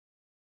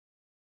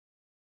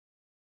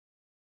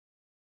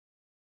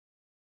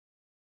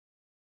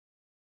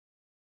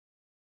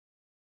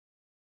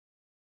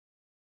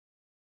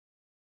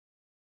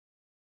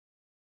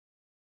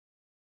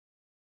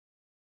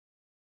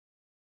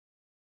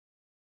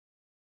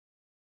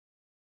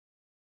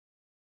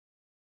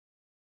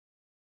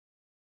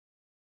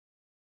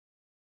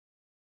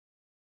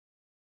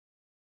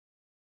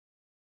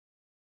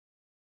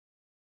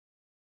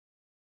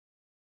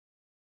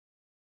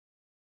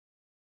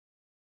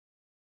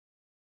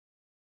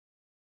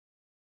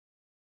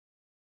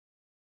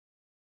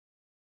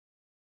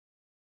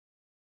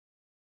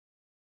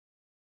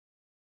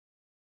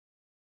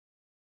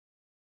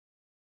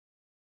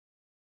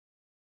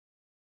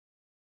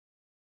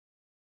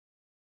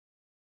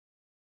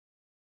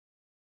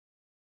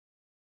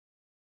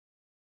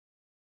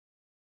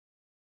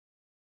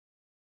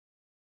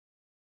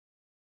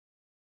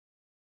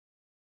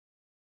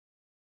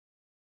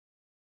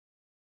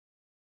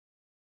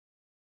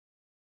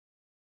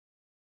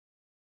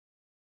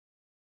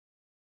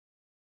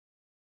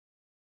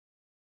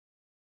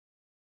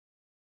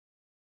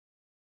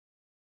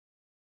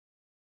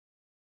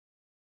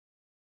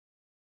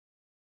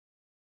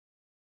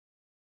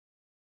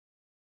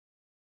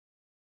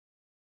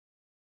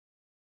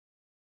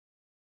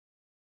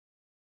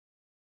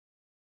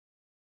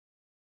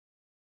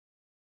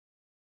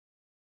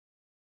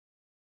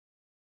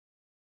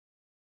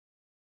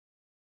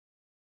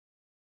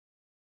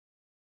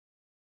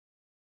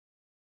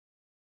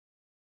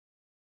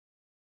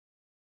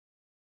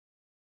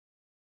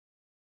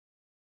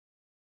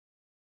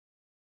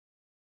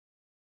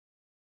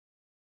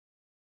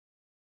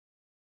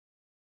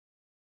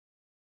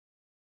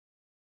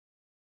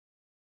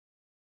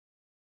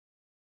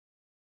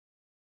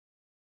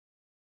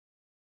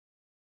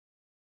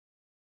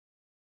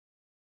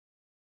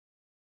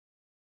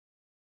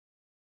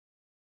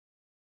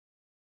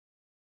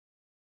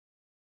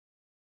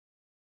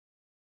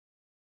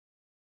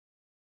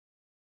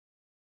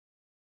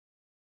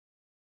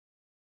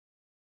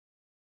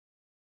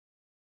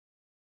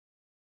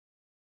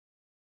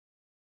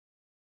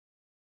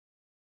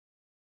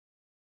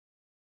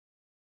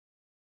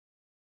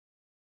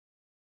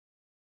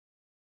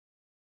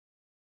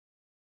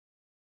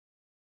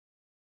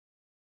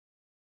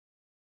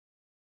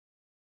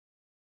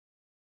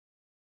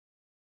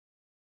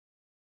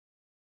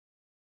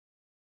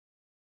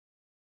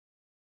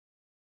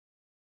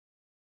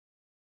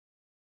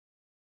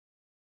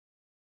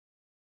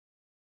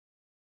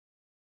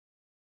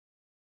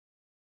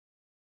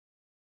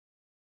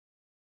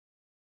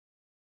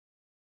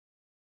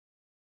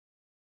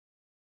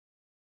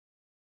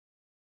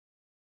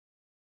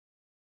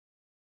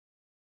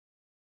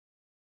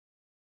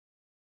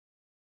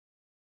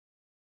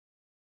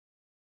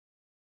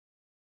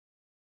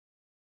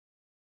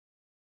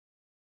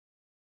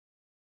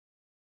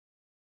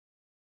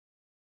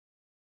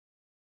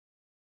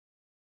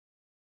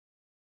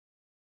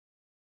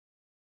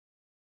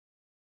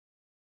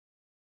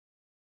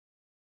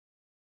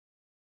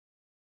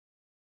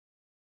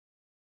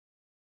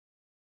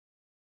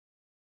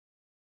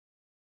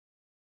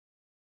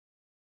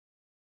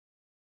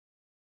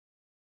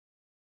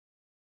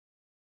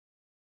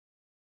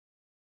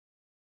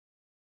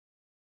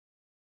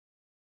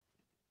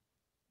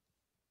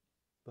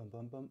Bum,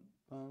 bum, bum,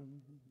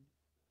 bum.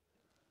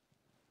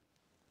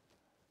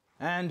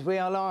 And we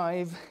are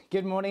live.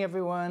 Good morning,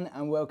 everyone,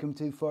 and welcome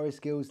to Forest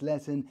Skills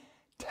Lesson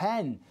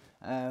 10.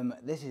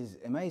 This is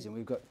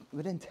amazing.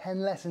 We're doing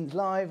 10 lessons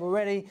live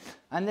already,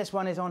 and this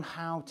one is on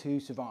how to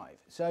survive.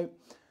 So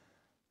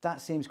that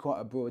seems quite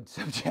a broad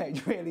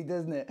subject, really,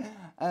 doesn't it?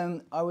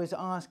 I was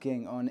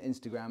asking on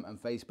Instagram and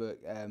Facebook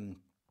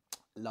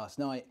last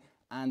night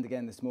and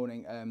again this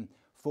morning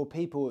for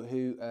people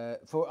who,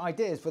 for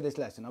ideas for this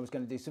lesson. I was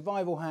going to do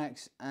survival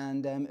hacks,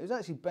 and it was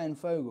actually Ben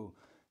Fogel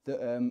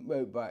that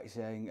wrote back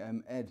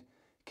saying, Ed,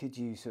 could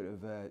you sort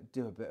of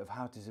do a bit of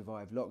how to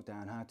survive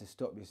lockdown, how to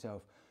stop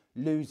yourself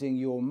losing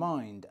your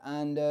mind?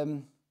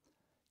 And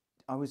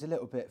I was a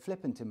little bit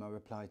flippant in my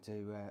reply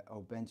to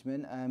old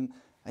Benjamin.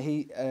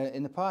 He,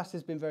 in the past,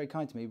 has been very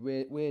kind to me.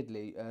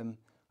 Weirdly,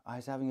 I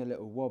was having a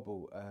little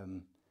wobble,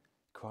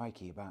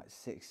 crikey, about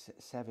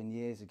 6-7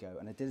 years ago,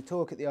 and I did a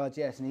talk at the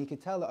RGS, and he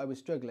could tell that I was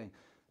struggling.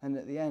 And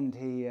at the end,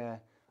 he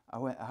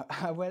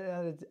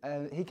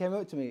came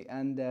up to me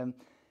and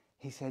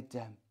he said,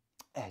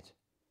 Ed,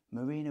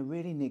 Marina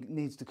really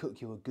needs to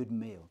cook you a good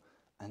meal.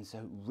 And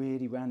so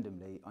really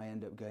randomly, I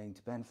end up going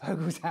to Ben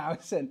Fogel's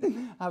house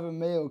and have a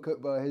meal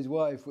cooked by his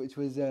wife, which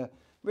was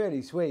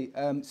really sweet.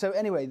 So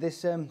anyway,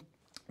 this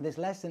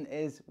lesson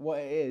is what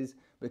it is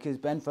because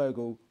Ben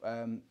Fogel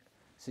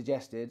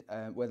suggested,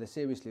 whether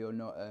seriously or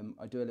not,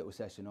 I do a little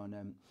session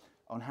on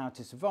how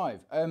to survive.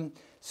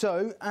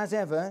 So as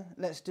ever,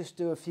 let's just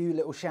do a few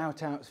little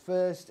shout outs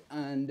first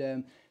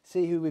and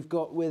see who we've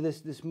got with us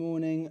this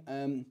morning.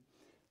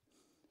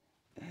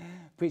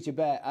 Preacher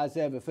Bear, as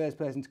ever, first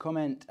person to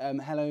comment.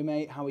 Hello,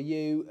 mate. How are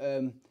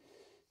you?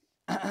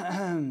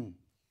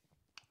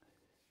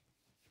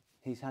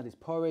 He's had his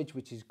porridge,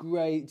 which is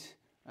great.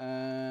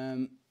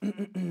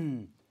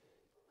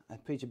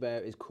 Preacher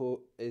Bear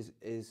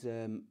is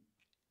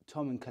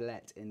Tom and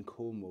Colette in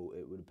Cornwall,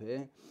 it would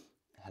appear.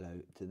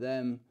 Hello to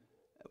them.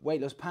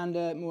 Weight Loss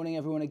Panda, morning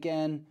everyone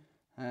again.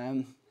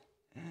 The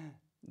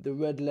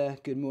Ruddler,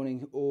 good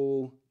morning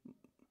all.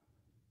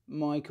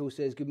 Michael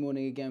says good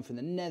morning again from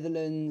the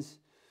Netherlands.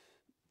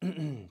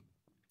 We've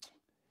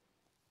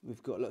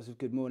got lots of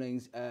good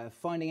mornings.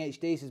 Finding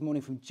HD says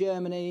morning from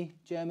Germany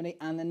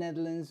and the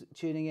Netherlands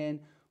tuning in.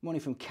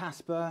 Morning from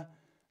Casper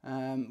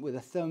with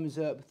a thumbs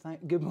up.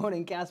 Good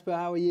morning, Casper.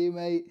 How are you,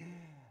 mate?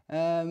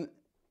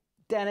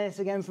 Dennis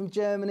again from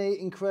Germany,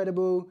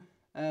 incredible.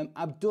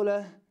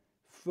 Abdullah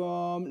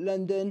from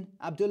London.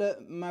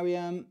 Abdullah,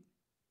 Mariam,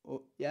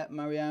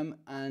 Mariam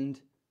and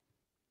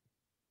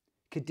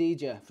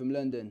Khadija from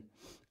London.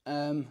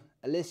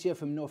 Alicia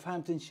from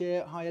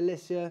Northamptonshire. Hi,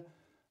 Alicia.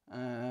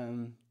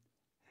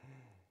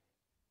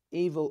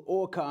 Evil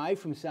Orkai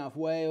from South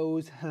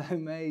Wales. Hello,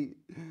 mate.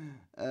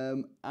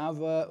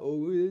 Ava,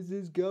 oh, this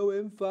is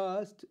going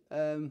fast.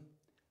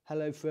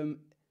 Hello from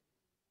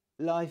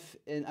Life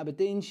in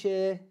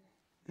Aberdeenshire.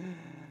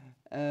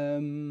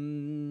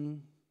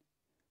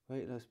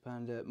 Weight Loss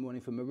Panda.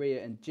 Morning from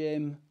Maria and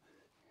Jim.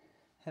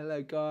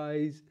 Hello,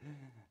 guys.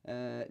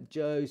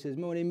 Joe says,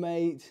 morning,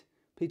 mate.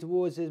 Peter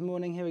Ward says,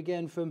 morning, here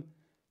again from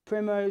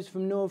Primrose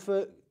from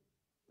Norfolk.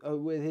 Oh,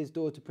 with his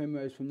daughter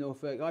Primrose from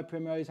Norfolk. Hi,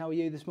 Primrose, how are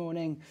you this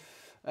morning?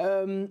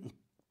 Kay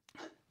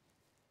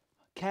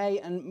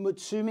and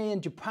Mutsumi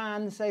in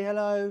Japan say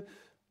hello.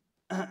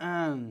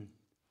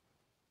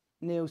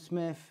 Neil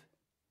Smith.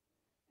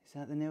 Is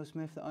that the Neil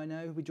Smith that I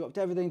know? We dropped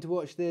everything to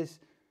watch this.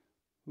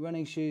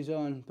 Running shoes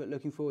on, but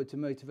looking forward to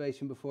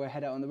motivation before I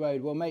head out on the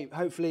road. Well, mate,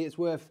 hopefully it's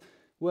worth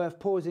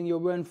pausing your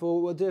run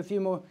for. We'll do a few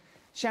more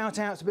shout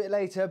outs a bit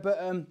later, but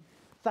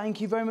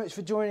thank you very much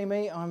for joining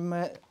me. I'm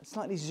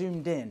slightly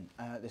zoomed in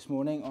this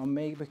morning on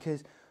me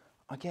because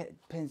I get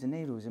pins and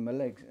needles in my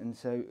legs, and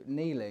so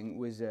kneeling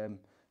was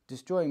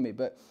destroying me.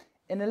 But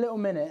in a little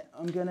minute,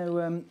 I'm going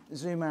to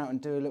zoom out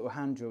and do a little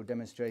hand drill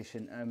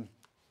demonstration.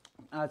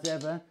 As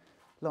ever,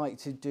 like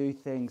to do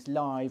things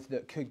live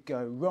that could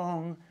go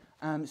wrong.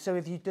 So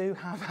if you do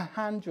have a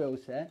hand drill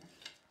set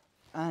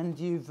and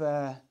you've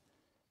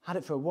had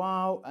it for a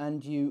while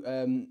and you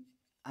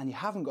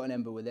haven't got an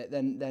ember with it,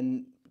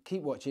 then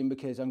keep watching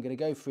because I'm going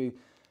to go through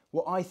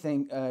what I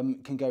think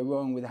can go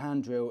wrong with a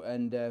hand drill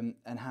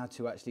and how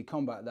to actually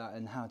combat that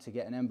and how to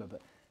get an ember.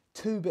 But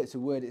 2 bits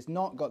of wood, it's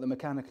not got the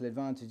mechanical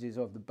advantages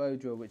of the bow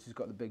drill, which has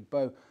got the big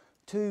bow.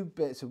 2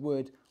 bits of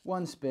wood,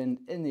 1 spin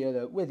in the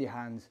other with your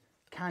hands.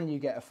 Can you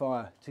get a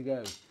fire to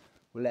go?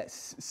 Well,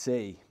 let's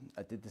see.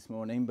 I did this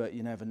morning, but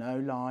you never know,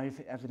 live,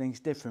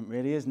 everything's different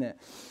really, isn't it?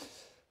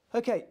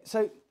 Okay,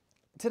 so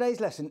today's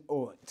lesson,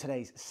 or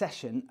today's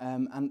session,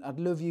 and I'd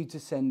love you to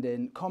send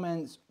in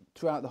comments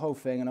throughout the whole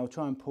thing, and I'll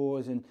try and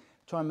pause and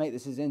try and make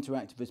this as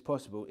interactive as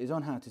possible, is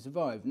on how to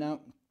survive. Now,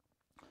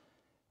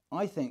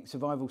 I think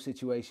survival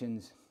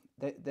situations,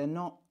 they're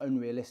not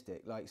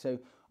unrealistic. Like, so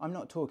I'm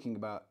not talking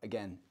about,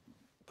 again,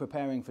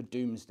 preparing for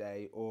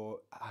doomsday or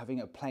having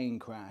a plane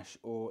crash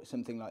or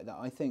something like that.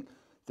 I think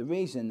the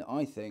reason that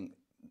I think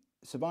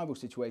survival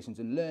situations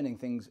and learning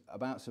things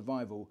about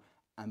survival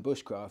and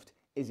bushcraft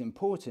is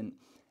important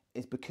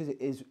is because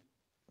it is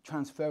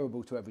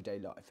transferable to everyday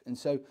life. And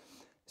so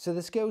So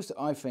the skills that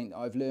I think that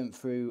I've learned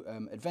through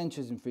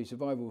adventures and through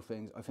survival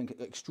things, I think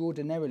are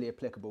extraordinarily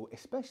applicable,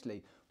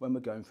 especially when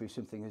we're going through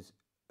something as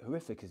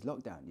horrific as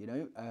lockdown, you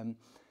know,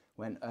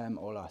 when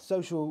all our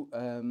social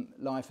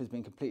life has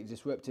been completely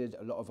disrupted,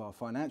 a lot of our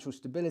financial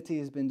stability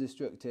has been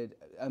disrupted,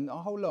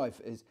 our whole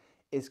life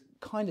is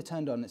kind of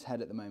turned on its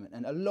head at the moment,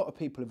 and a lot of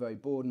people are very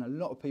bored, and a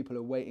lot of people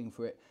are waiting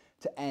for it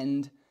to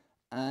end,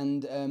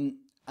 and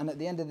at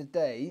the end of the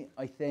day,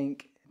 I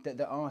think that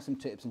there are some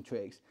tips and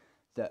tricks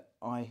that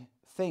I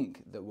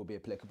think that will be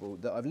applicable,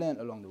 that I've learned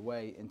along the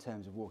way in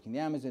terms of walking the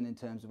Amazon, in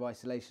terms of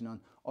isolation on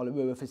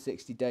Uluru for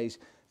 60 days,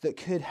 that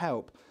could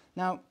help.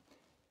 Now,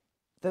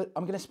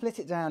 I'm going to split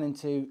it down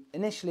into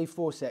initially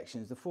 4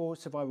 sections. The 4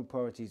 survival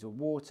priorities are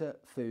water,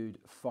 food,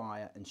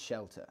 fire and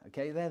shelter.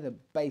 Okay, they're the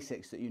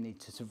basics that you need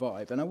to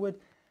survive. And I would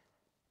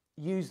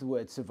use the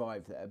word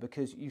survive there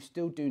because you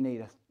still do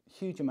need a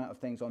huge amount of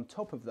things on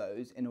top of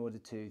those in order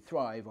to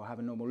thrive or have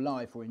a normal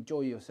life or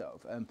enjoy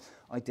yourself.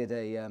 I did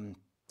a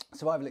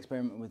survival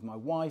experiment with my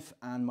wife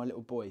and my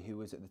little boy, who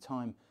was at the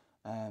time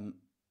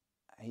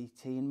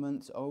 18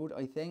 months old,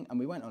 I think, and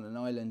we went on an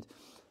island.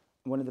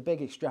 One of the big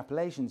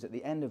extrapolations at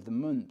the end of the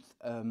month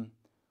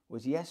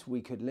was, yes,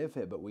 we could live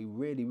here, but we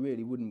really,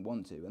 really wouldn't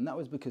want to. And that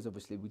was because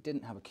obviously we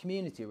didn't have a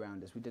community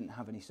around us. We didn't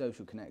have any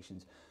social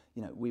connections.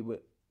 You know, we were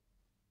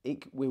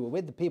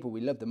with the people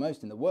we loved the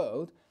most in the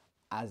world,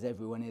 as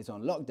everyone is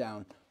on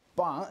lockdown,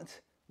 but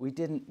we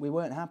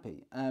weren't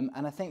happy. And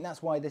I think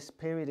that's why this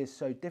period is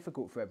so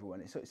difficult for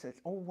everyone. It's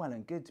all well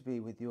and good to be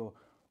with your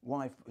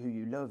wife who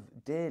you love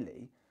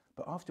dearly,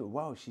 but after a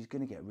while, she's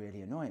going to get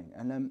really annoying.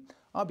 And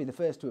I'll be the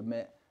first to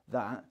admit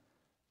that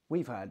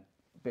we've had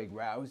big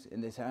rows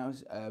in this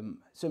house,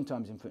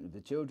 sometimes in front of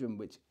the children,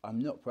 which I'm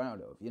not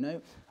proud of, you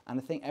know? And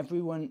I think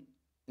everyone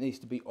needs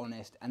to be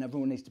honest and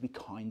everyone needs to be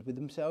kind with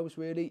themselves,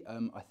 really.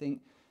 I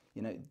think,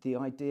 you know, the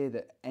idea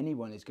that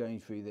anyone is going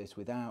through this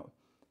without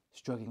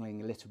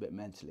struggling a little bit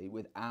mentally,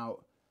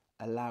 without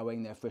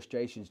allowing their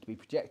frustrations to be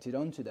projected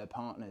onto their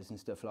partners and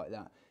stuff like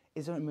that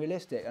is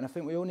unrealistic. And I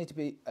think we all need to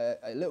be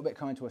a little bit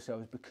kind to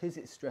ourselves because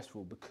it's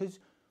stressful, because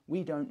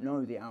we don't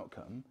know the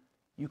outcome.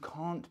 You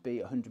can't be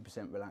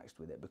 100% relaxed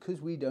with it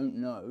because we don't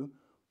know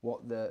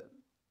what the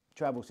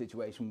travel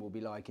situation will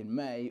be like in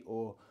May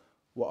or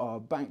what our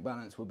bank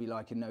balance will be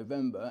like in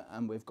November,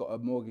 and we've got a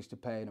mortgage to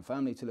pay and a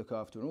family to look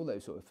after and all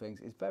those sort of things.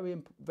 It's very,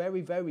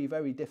 very, very,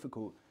 very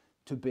difficult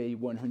to be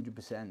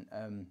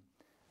 100%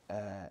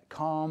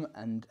 calm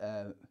and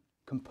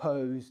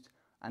composed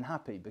and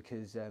happy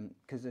because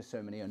there's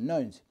so many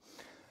unknowns.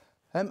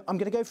 I'm going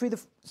to go through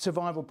the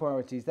survival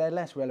priorities. They're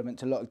less relevant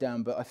to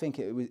lockdown, but I think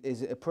it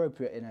is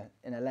appropriate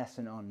in a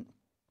lesson on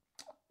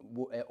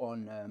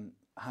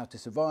how to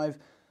survive.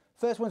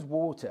 First one's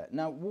water.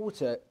 Now,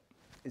 water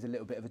is a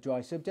little bit of a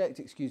dry subject,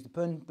 excuse the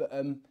pun, but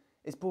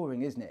it's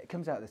boring, isn't it? It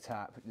comes out of the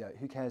tap. You know,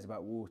 who cares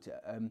about water?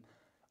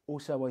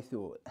 Also, I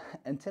thought,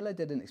 until I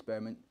did an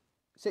experiment,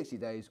 60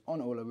 days on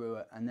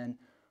Uluru, and then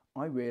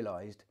I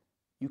realised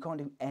you can't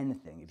do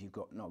anything if you've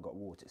not got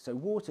water. So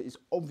water is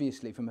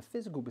obviously, from a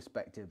physical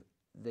perspective,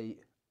 the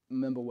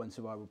 #1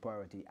 survival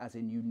priority, as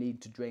in you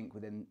need to drink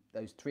within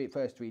those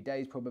first 3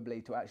 days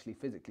probably to actually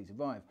physically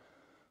survive.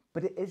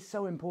 But it is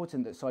so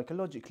important that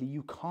psychologically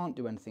you can't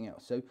do anything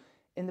else. So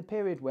in the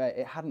period where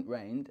it hadn't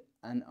rained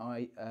and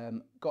I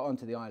got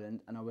onto the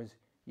island and I was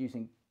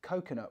using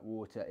coconut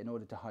water in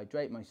order to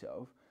hydrate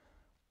myself,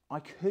 I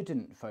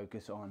couldn't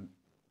focus on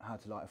how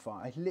to light a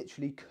fire. I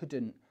literally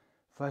couldn't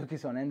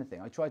focus on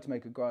anything. I tried to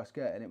make a grass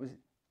skirt and it was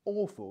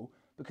awful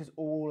because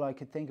all I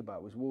could think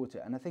about was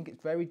water. And I think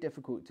it's very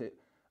difficult to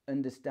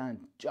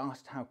understand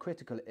just how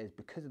critical it is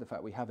because of the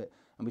fact we have it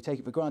and we take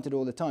it for granted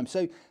all the time.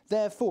 So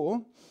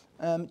therefore,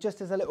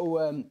 just as a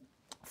little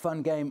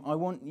fun game, I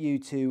want you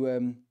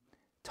to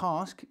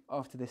task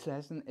after this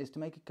lesson is to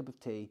make a cup of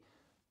tea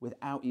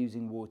without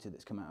using water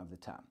that's come out of the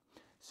tap.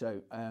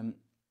 So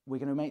we're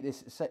going to make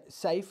this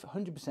safe,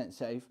 100%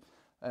 safe,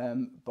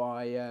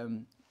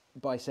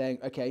 by saying,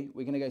 okay,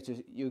 you're going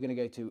to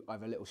go to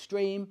either a little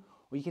stream,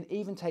 or you can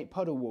even take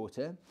puddle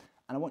water,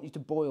 and I want you to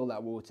boil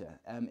that water.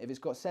 If it's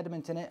got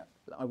sediment in it,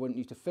 I want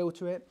you to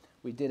filter it.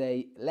 We did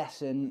a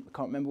lesson, I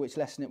can't remember which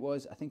lesson it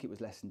was, I think it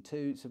was lesson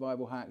 2,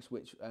 survival hacks,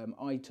 which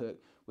I took,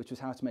 which was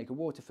how to make a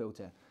water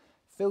filter.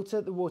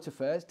 Filter the water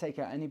first, take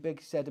out any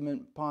big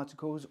sediment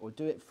particles, or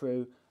do it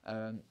through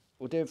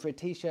a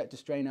t-shirt to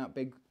strain out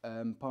big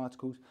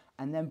particles,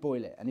 and then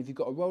boil it. And if you've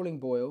got a rolling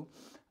boil,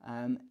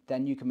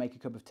 then you can make a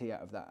cup of tea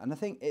out of that. And I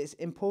think it's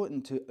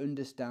important to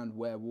understand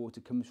where water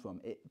comes from.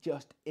 It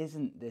just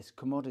isn't this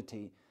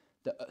commodity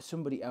that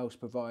somebody else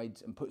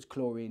provides and puts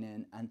chlorine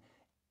in. And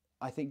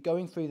I think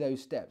going through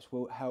those steps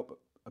will help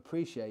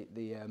appreciate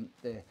the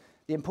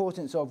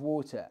importance of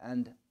water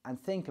and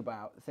think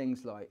about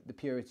things like the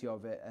purity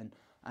of it.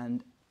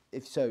 And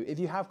if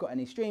you have got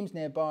any streams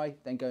nearby,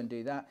 then go and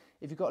do that.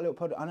 If you've got a little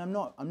puddle, and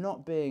I'm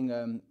not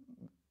being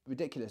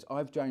ridiculous.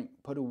 I've drank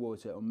puddle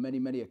water on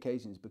many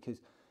occasions because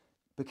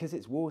because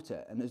it's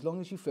water. And as long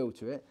as you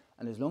filter it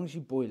and as long as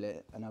you boil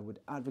it, and I would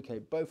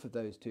advocate both of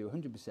those to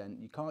 100%,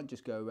 you can't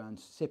just go around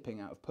sipping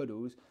out of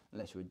puddles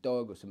unless you're a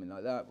dog or something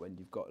like that when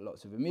you've got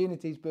lots of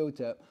immunities built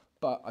up.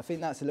 But I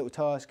think that's a little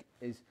task,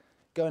 is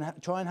go and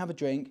try and have a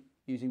drink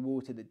using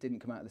water that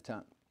didn't come out of the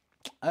tap.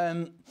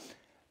 The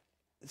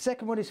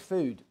second one is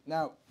food.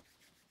 Now,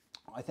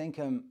 I think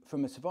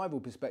from a survival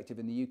perspective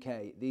in the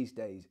UK these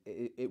days,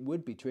 it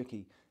would be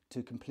tricky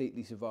to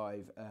completely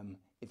survive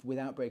if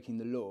without breaking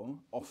the law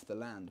off the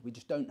land. We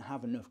just don't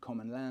have enough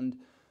common land.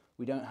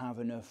 We don't have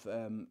enough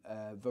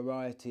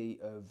variety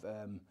of,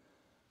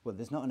 well,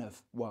 there's not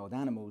enough wild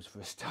animals for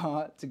a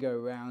start to go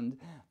around.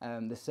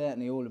 There's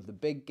certainly all of the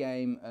big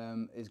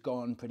game is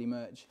gone pretty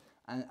much.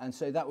 And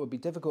so that would be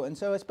difficult. And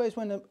so I suppose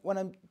when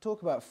I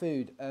talk about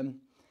food,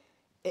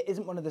 it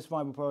isn't one of the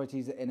survival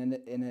priorities that in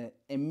an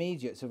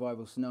immediate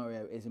survival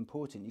scenario is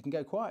important. You can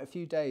go quite a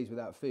few days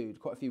without food,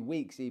 quite a few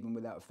weeks even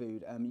without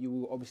food. You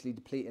will obviously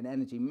deplete in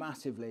energy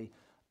massively,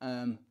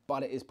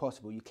 but it is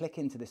possible. You click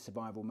into this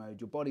survival mode,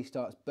 your body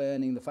starts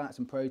burning the fats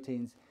and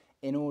proteins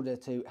in order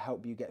to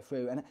help you get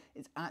through. And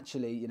it's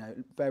actually, you know,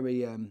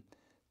 very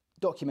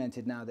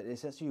documented now that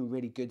it's actually a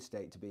really good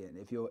state to be in.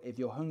 If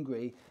you're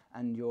hungry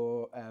and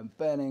you're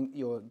burning,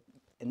 you're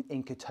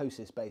in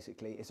ketosis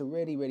basically, it's a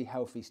really, really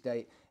healthy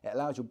state. It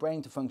allows your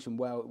brain to function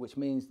well, which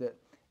means that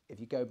if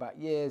you go back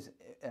years,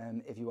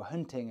 if you were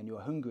hunting and you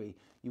were hungry,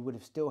 you would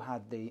have still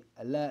had the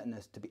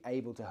alertness to be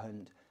able to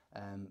hunt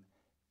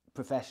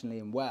professionally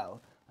and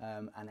well,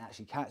 and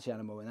actually catch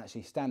animal and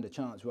actually stand a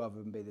chance rather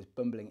than be this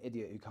bumbling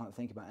idiot who can't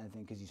think about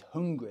anything because he's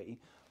hungry,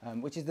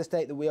 which is the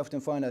state that we often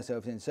find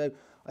ourselves in. So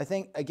I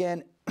think,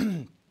 again,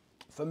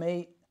 for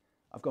me,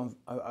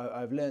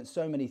 I've learned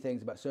so many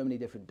things about so many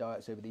different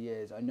diets over the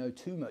years. I know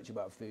too much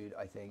about food,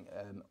 I think,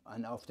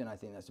 and often I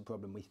think that's the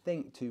problem. We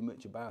think too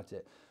much about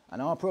it,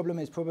 and our problem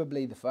is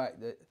probably the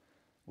fact that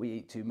we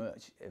eat too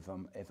much, if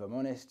I'm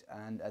honest,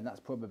 and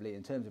that's probably,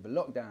 in terms of a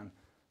lockdown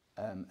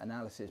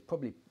analysis,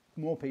 probably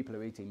more people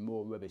are eating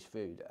more rubbish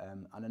food.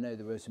 And I know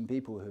there are some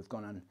people who have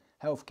gone on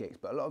health kicks,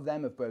 but a lot of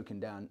them have broken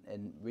down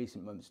in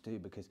recent months too,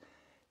 because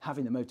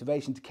having the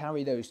motivation to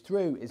carry those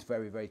through is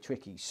very, very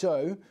tricky.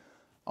 So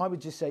I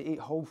would just say eat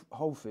whole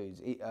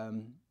foods.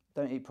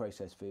 Don't eat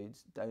processed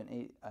foods. Don't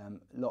eat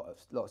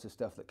lots of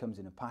stuff that comes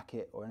in a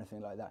packet or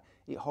anything like that.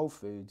 Eat whole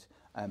foods,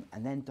 and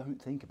then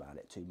don't think about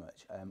it too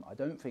much. I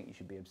don't think you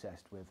should be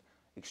obsessed with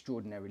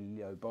extraordinarily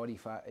low body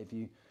fat. If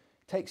you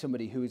take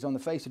somebody who is on the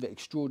face of it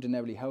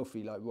extraordinarily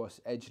healthy, like Ross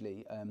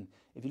Edgley,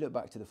 if you look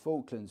back to the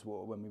Falklands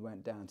War, when we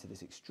went down to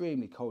this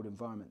extremely cold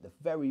environment, the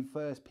very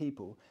first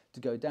people to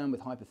go down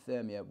with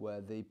hypothermia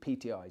were the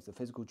PTIs, the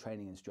physical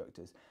training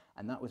instructors,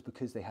 and that was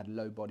because they had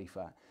low body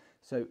fat.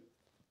 So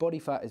body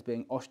fat is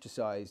being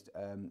ostracized,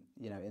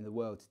 you know, in the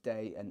world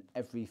today, and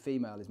every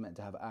female is meant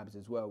to have abs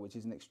as well, which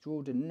is an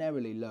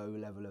extraordinarily low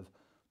level of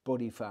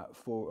body fat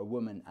for a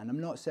woman. And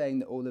I'm not saying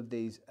that all of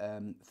these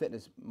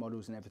fitness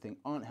models and everything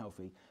aren't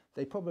healthy.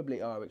 They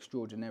probably are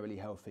extraordinarily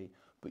healthy,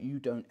 but you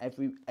don't.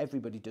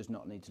 Everybody does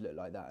not need to look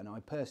like that. And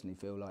I personally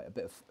feel like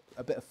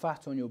a bit of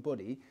fat on your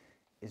body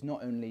is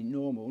not only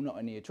normal, not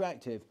only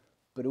attractive,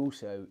 but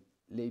also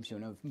leaves you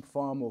in a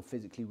far more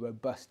physically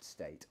robust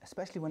state,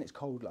 especially when it's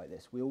cold like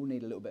this. We all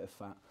need a little bit of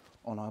fat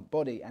on our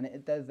body, and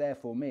it does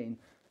therefore mean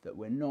that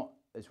we're not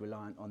as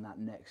reliant on that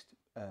next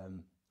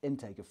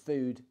intake of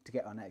food to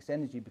get our next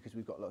energy, because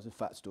we've got lots of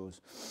fat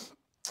stores.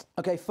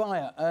 Okay,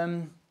 fire.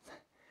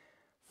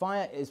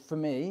 Fire is, for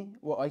me,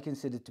 what I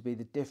consider to be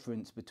the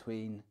difference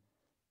between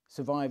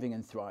surviving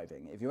and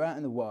thriving. If you're out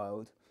in the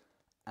wild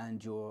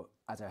and you're,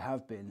 as I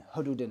have been,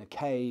 huddled in a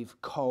cave,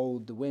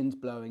 cold, the wind's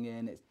blowing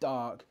in, it's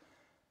dark,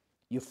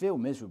 you feel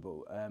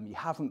miserable. You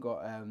haven't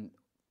got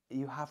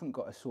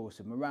a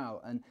source of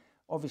morale. And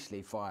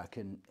obviously fire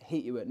can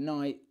heat you at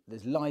night,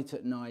 there's light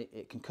at night,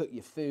 it can cook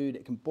your food,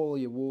 it can boil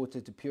your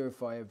water to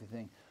purify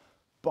everything.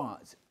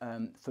 But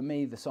for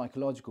me, the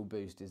psychological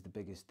boost is the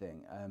biggest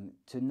thing.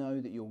 To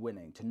know that you're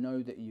winning, to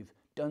know that you've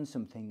done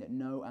something that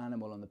no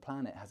animal on the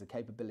planet has a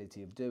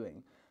capability of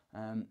doing,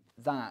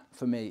 that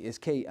for me is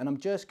key. And I'm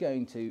just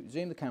going to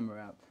zoom the camera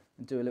out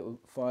and do a little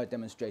fire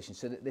demonstration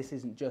so that this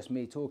isn't just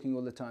me talking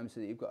all the time, so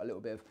that you've got a little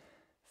bit of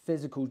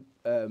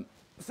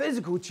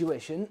physical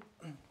tuition.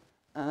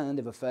 And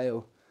if I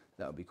fail,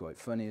 that would be quite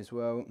funny as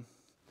well.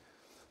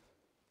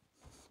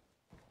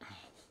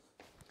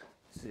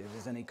 See if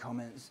there's any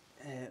comments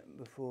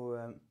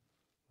before.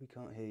 We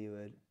can't hear you,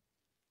 Ed.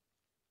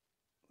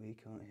 We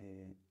can't hear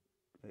you.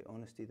 Wait,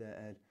 honesty there,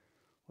 Ed.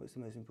 What's the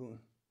most important?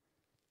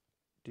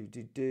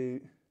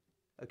 Do.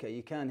 Okay,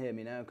 you can hear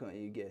me now, can't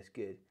you? Yes,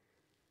 good.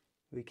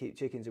 We keep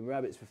chickens and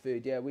rabbits for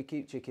food. Yeah, we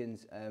keep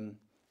chickens and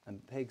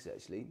pigs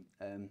actually.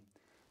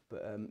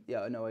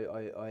 Yeah, I know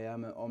I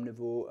am an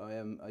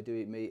omnivore. I do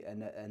eat meat,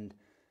 and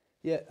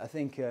yeah, I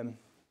think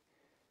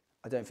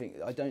I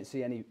don't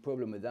see any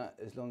problem with that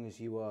as long as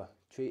you are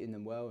treating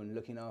them well and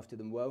looking after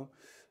them well.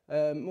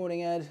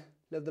 Morning, Ed.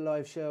 Love the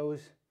live shows.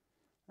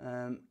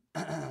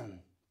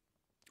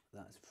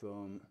 That's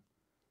from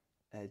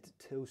Ed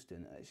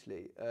Tilston,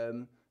 actually.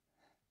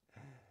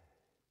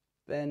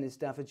 Ben in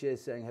Staffordshire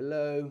saying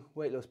hello.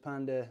 Weight Loss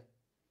Panda.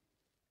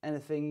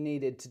 Anything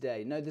needed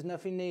today? No, there's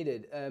nothing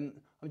needed. I'm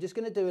just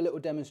going to do a little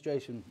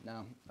demonstration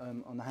now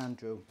on the hand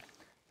drill.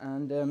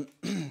 And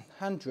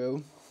hand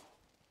drill,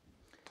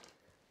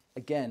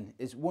 again,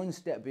 is one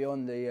step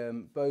beyond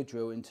the bow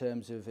drill in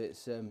terms of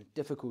its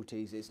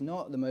difficulties. It's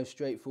not the most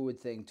straightforward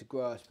thing to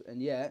grasp,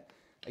 and yet,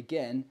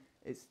 again,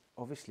 it's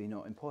obviously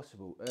not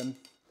impossible.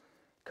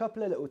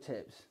 Couple of little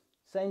tips.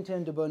 Same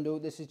tinder bundle.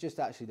 This is just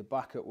actually the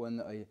backup one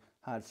that I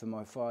had for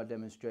my fire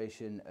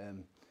demonstration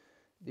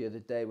the other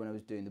day when I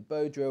was doing the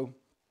bow drill.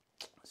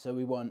 So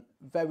we want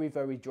very,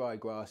 very dry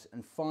grass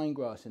and fine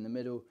grass in the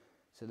middle.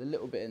 So the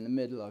little bit in the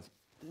middle, I've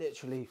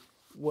literally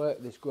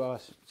worked this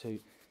grass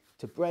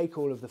to break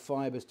all of the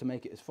fibres to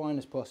make it as fine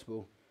as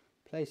possible,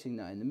 placing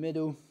that in the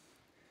middle.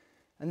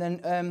 And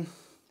then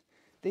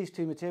these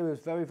two materials,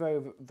 very,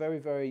 very, very,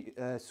 very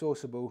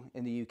sourceable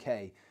in the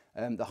UK.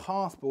 The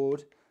hearth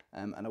board,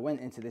 and I went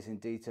into this in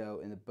detail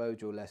in the bow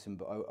drill lesson,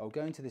 but I'll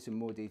go into this in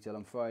more detail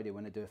on Friday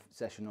when I do a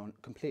session on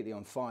completely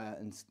on fire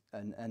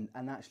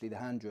and actually the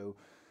hand drill.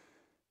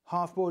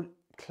 Hearth board,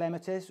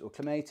 clematis or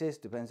clematis,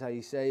 depends how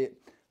you say it,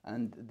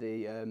 and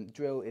the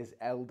drill is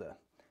elder.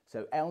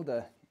 So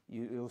elder,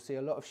 you'll see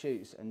a lot of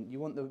shoots, and you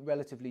want the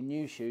relatively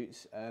new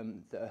shoots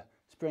that are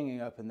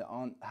springing up and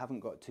that haven't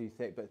got too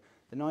thick. But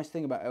the nice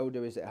thing about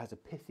elder is it has a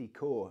pithy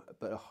core,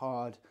 but a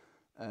hard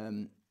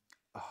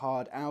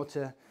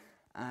outer,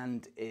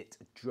 and it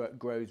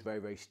grows very,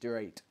 very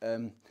straight.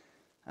 And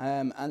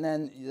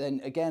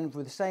then again,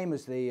 for the same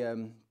as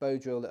the bow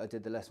drill that I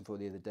did the lesson for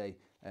the other day,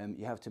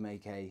 you have to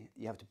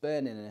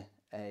burn in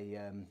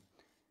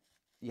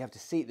you have to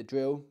seat the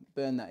drill,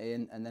 burn that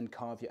in, and then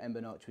carve your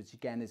ember notch, which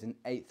again is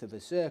 1/8 of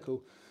a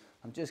circle.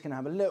 I'm just going to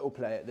have a little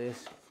play at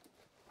this,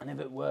 and if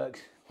it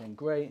works, then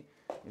great.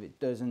 If it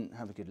doesn't,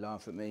 have a good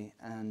laugh at me.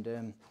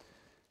 And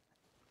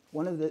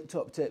one of the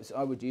top tips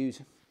I would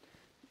use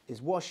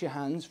is wash your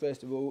hands.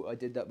 First of all, I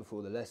did that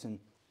before the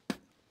lesson,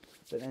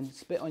 but then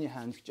spit on your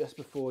hands just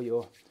before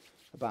you're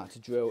about to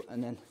drill,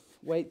 and then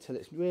wait till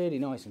it's really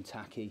nice and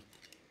tacky,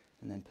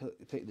 and then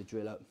pick the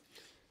drill up.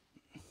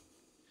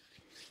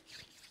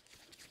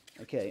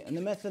 Okay, and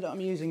the method that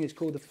I'm using is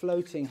called the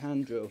floating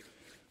hand drill.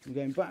 I'm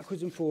going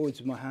backwards and forwards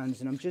with my hands,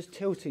 and I'm just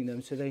tilting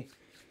them so they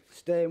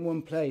stay in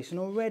one place. And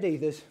already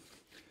there's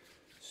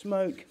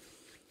smoke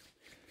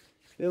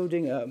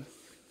building up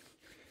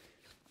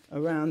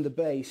around the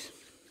base.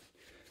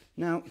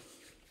 Now,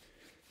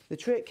 the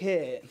trick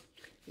here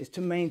is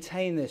to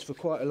maintain this for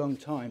quite a long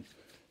time.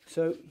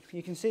 So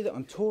you can see that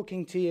I'm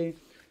talking to you,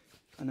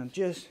 and I'm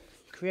just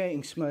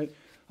creating smoke.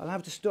 I'll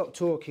have to stop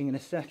talking in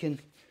a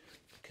second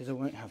because I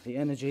won't have the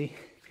energy.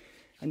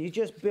 And you're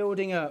just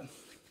building up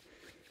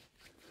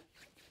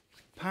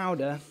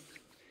powder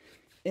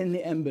in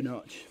the ember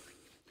notch.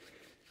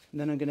 And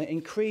then I'm going to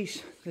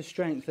increase the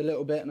strength a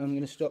little bit, and I'm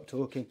going to stop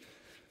talking.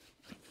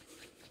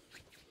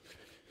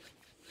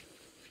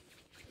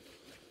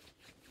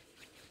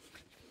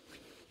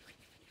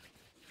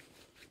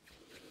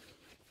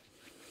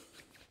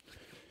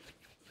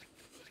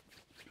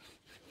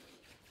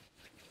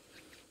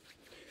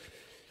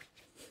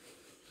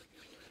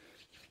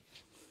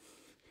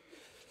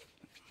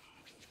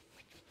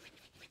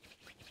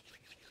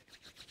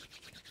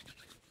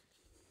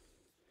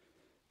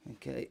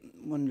 Okay,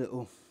 one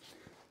little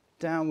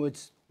downward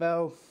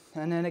spell,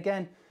 and then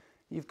again,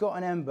 you've got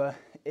an ember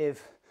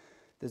if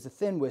there's a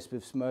thin wisp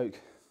of smoke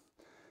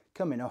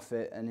coming off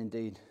it, and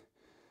indeed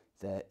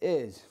there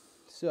is.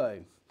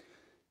 So,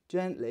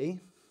 gently,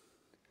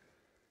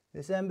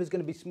 this ember is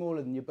going to be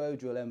smaller than your bow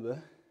drill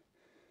ember,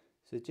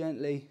 so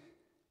gently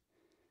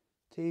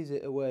tease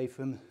it away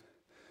from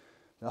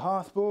the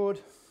hearth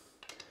board.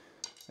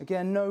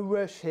 Again, no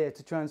rush here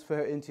to transfer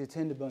it into your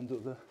tinder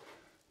bundle. The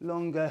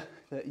longer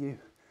that you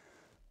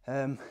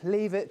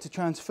leave it to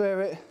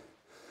transfer it,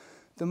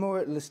 the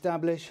more it'll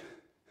establish,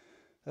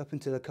 up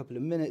until a couple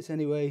of minutes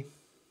anyway.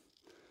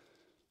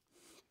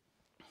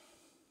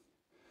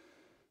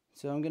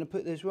 So I'm going to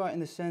put this right in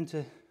the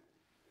center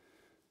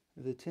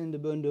of the tinder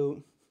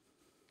bundle,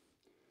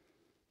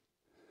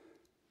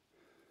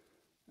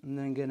 and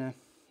then going to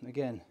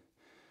again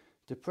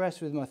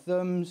depress with my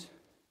thumbs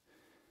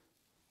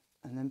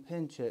and then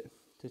pinch it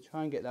to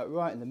try and get that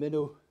right in the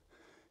middle.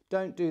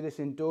 Don't do this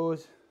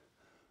indoors.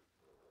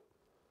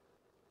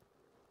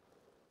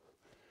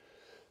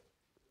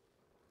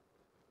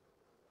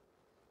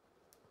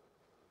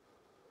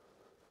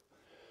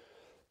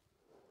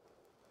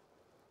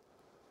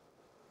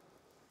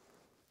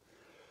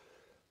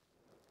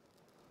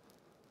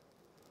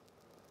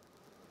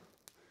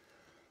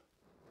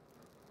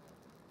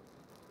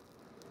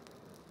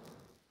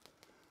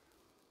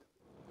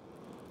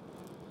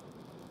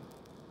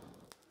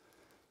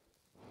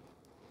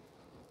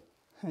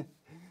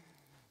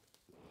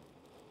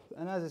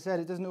 And as I said,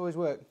 it doesn't always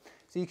work.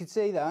 So you can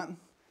see that,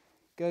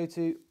 go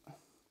to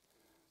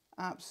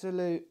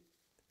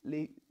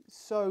absolutely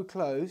so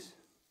close.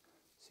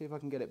 See if I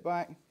can get it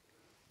back.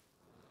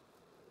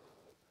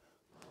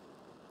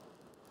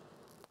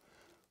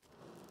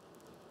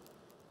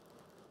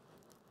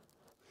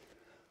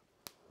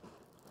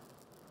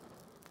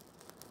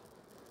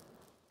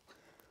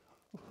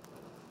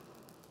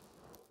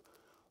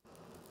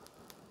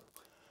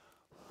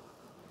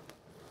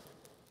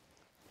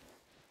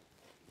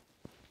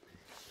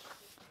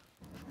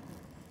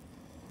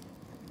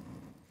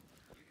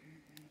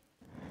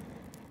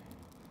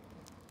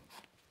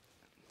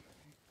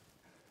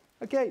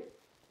 Okay,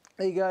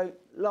 there you go,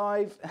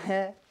 live.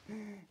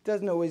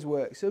 Doesn't always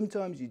work.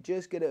 Sometimes you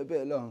just get it a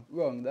bit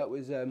wrong. That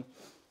was a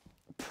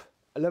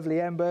lovely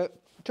ember.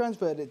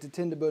 Transferred it to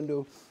tinder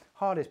bundle.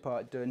 Hardest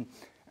part done.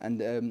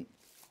 And I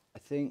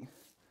think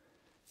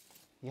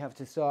you have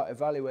to start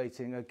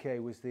evaluating, okay,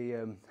 was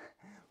the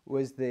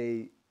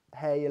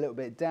hay a little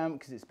bit damp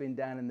because it's been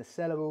down in the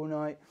cellar all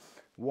night?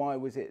 Why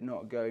was it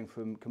not going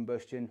from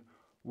combustion?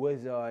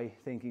 Was I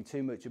thinking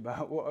too much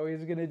about what I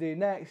was going to do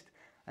next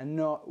and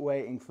not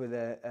waiting for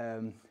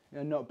the,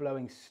 not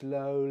blowing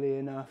slowly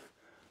enough?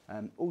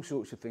 All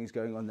sorts of things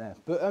going on there.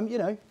 But, you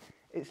know,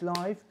 it's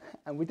live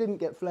and we didn't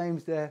get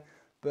flames there,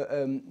 but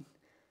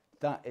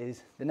that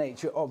is the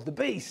nature of the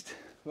beast.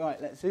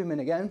 Right, let's zoom in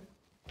again.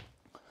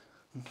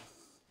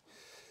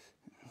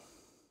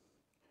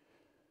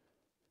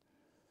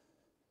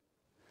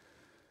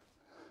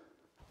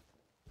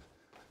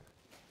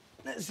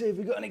 Let's see if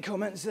we've got any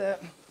comments there.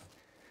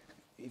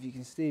 If you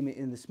can steam it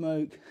in the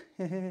smoke.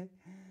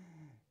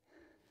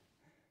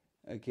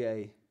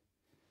 Okay.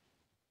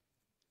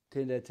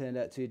 Tinder turned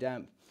out too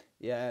damp.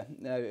 Yeah,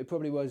 no, it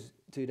probably was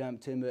too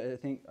damp timber. I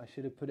think I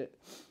should have put it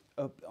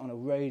up on a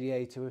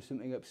radiator or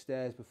something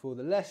upstairs before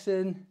the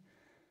lesson.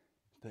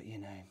 But you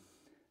know.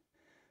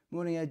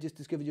 Morning, Ed. Just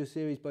discovered your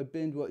series by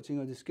binge watching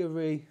on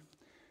Discovery.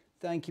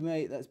 Thank you,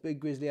 mate. That's Big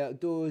Grizzly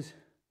Outdoors.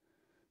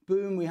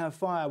 Boom, we have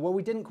fire. Well,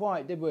 we didn't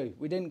quite, did we?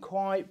 We didn't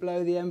quite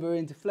blow the ember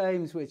into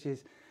flames, which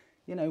is,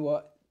 you know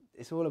what?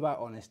 It's all about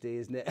honesty,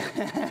 isn't it?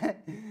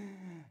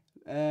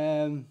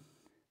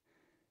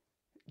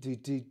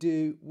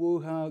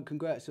 Warhol,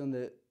 congrats on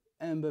the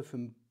ember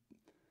from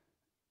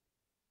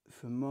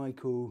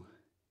Michael.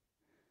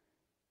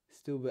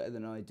 Still better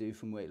than I do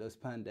from Weight Loss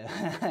Panda.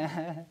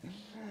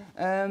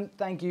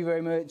 Thank you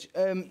very much.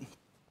 All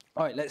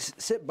right, let's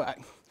sit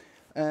back.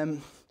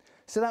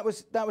 So that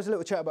was a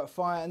little chat about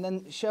fire, and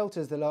then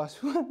shelter's the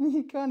last one.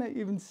 You cannot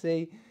even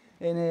see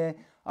in here.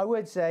 I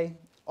would say,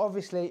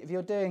 obviously, if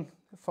you're doing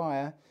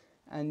fire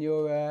and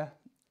you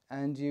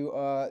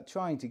are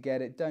trying to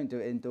get it, don't do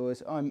it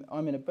indoors.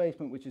 I'm in a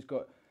basement which has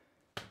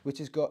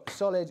got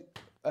solid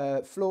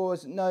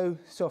floors, no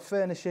soft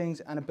furnishings,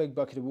 and a big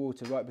bucket of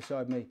water right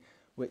beside me,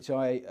 which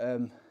I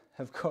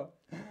have got.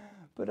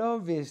 But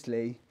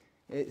obviously,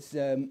 it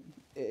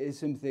is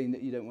something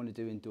that you don't want to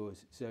do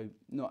indoors, so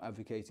not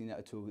advocating that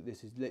at all.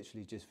 This is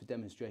literally just for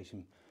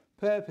demonstration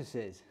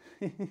purposes.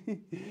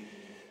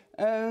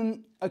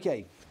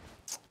 Okay,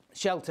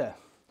 shelter.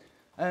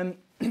 For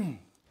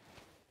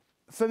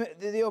me,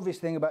 the obvious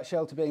thing about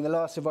shelter being the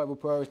last survival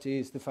priority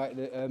is the fact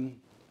that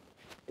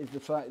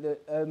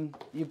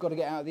you've got to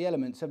get out of the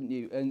elements, haven't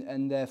you?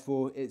 And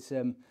therefore, it's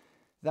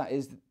that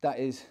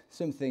is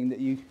something that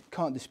you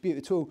can't dispute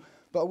at all.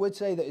 But I would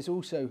say that it's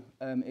also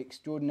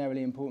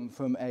extraordinarily important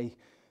from a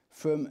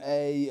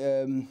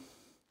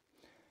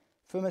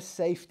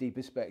safety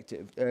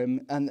perspective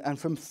and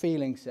from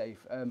feeling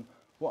safe.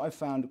 What I've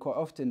found quite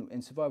often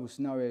in survival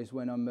scenarios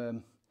when I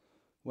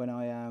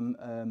am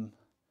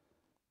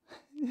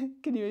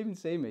can you even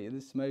see me?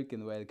 There's smoke in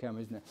the way of the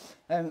camera, isn't it?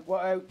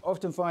 What I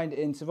often find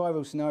in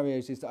survival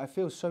scenarios is that I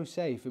feel so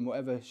safe in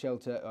whatever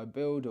shelter I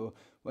build, or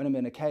when I'm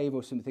in a cave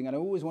or something, and I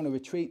always want to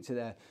retreat to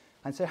there.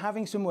 And so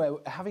having somewhere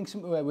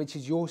which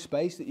is your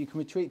space that you can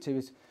retreat to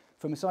is,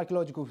 from a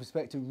psychological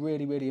perspective,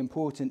 really, really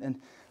important. And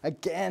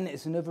again,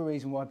 it's another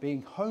reason why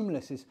being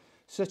homeless is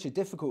such a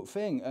difficult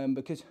thing,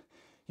 because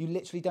you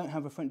literally don't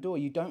have a front door.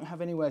 You don't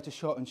have anywhere to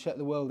shut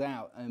the world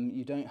out.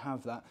 You don't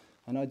have that.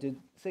 And I did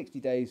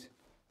 60 days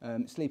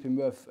sleeping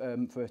rough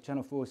for a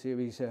Channel 4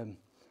 series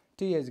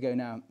 2 years ago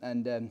now.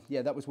 And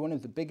yeah, that was one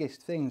of the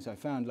biggest things I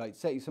found, like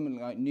say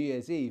something like New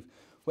Year's Eve,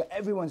 where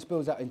everyone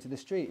spills out into the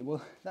street.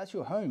 Well, that's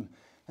your home.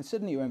 And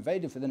suddenly you're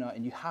invaded for the night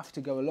and you have to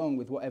go along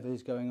with whatever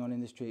is going on in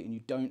the street, and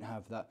you don't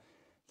have that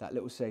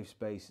little safe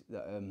space.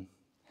 That I'm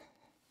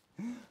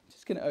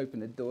just going to open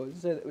the door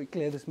so that we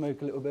clear the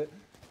smoke a little bit.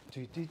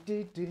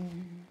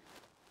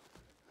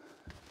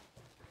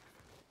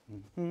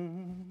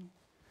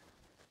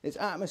 It's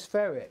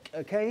atmospheric,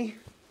 okay?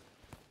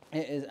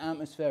 It is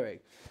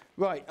atmospheric.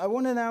 Right, I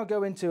want to now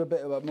go into a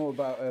bit more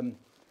about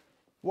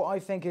what I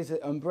think is an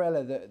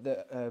umbrella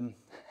that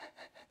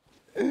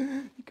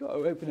you've got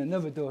to open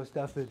another door,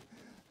 Stafford.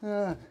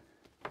 What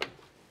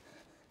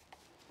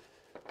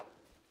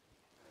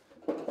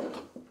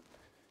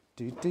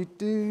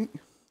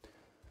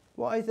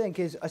I think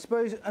is, I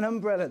suppose, an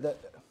umbrella that...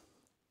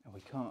 Oh,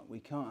 we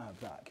can't have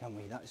that, can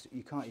we?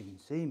 You can't even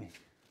see me.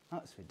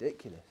 That's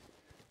ridiculous.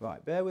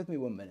 Right, bear with me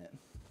 1 minute.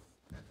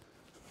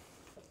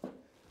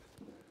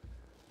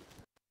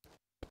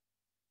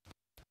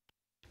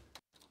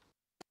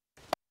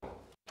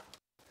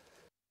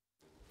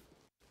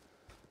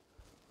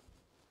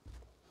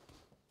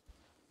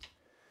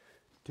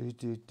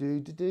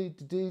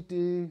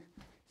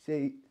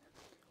 See,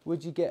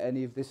 would you get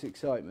any of this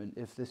excitement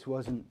if this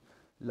wasn't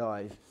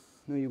live?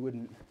 No, you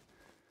wouldn't.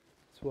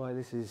 That's why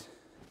this is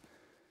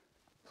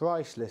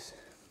priceless.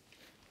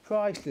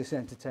 Priceless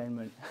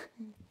entertainment.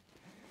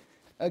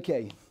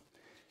 Okay.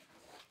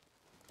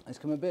 Let's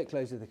come a bit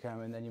closer to the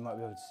camera and then you might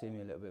be able to see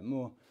me a little bit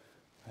more.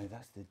 Oh,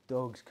 that's the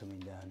dogs coming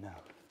down now.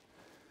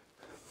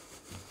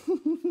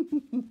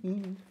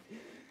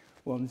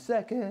 1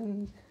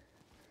 second.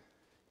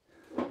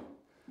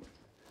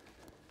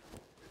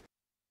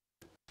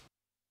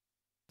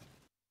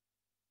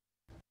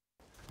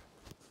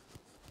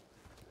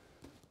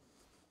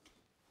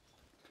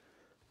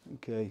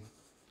 Okay.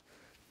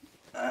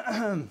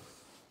 I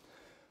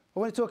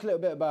want to talk a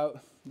little bit about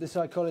the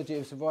psychology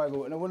of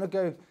survival, and I want to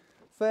go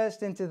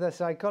first into the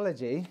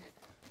psychology,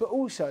 but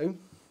also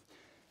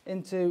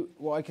into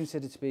what I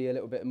consider to be a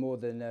little bit more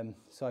than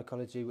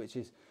psychology, which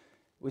is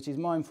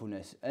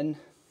mindfulness. And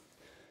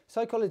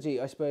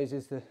psychology, I suppose,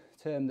 is the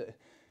term that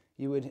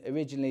you would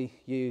originally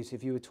use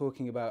if you were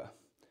talking about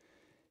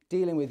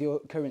dealing with your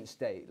current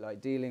state,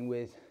 like dealing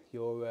with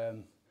your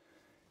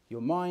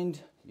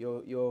mind,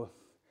 your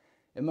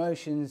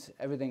emotions,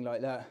 everything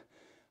like that.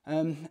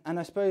 And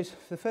I suppose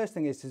the first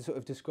thing is to sort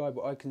of describe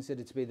what I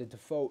consider to be the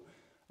default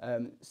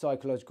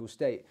psychological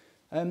state.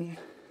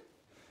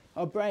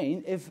 Our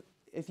brain, if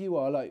you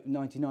are like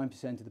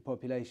 99% of the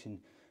population,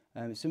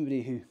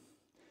 somebody who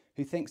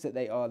thinks that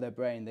they are their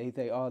brain,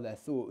 they are their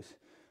thoughts,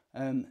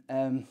 then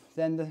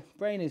the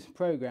brain is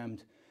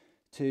programmed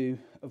to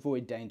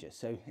avoid danger.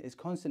 So it's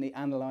constantly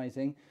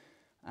analysing,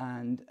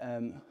 and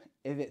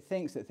if it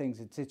thinks that things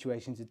and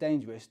situations are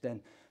dangerous,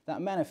 then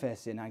that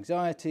manifests in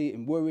anxiety,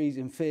 in worries,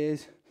 in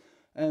fears.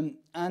 And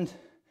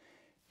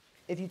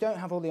if you don't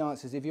have all the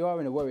answers, if you are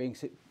in a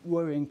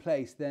worrying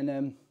place,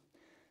 then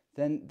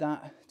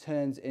that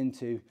turns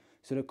into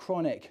sort of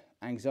chronic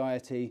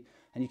anxiety,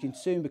 and you can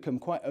soon become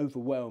quite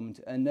overwhelmed.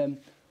 And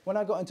when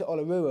I got into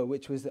Olarua,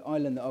 which was the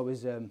island that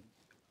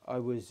I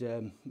was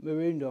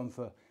marooned on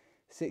for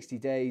 60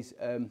 days,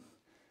 I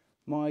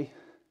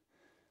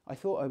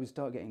thought I would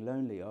start getting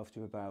lonely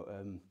after about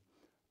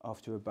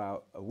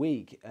a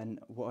week, and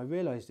what I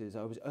realised is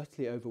I was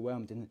utterly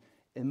overwhelmed, and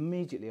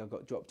immediately I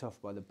got dropped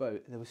off by the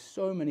boat. There were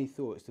so many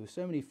thoughts, there were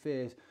so many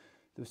fears,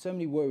 there were so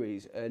many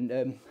worries, and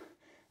it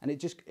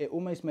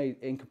almost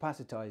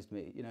incapacitated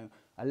me. You know,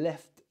 I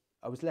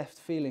was left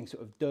feeling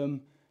sort of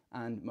dumb,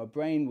 and my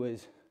brain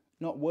was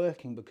not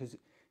working because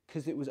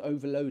it was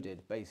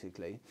overloaded,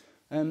 basically.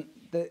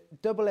 The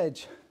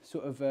double-edged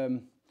sort of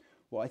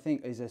what I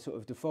think is a sort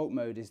of default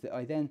mode is that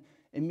I then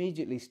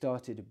immediately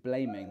started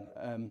blaming.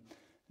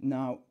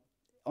 Now,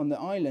 on the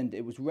island,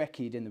 it was wrecked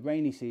in the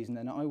rainy season,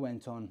 and I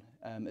went on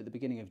at the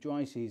beginning of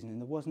dry season,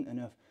 and there wasn't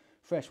enough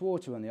fresh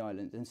water on the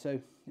island. And so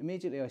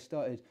immediately I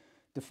started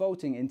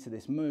defaulting into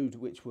this mood,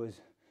 which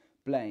was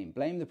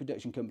blame the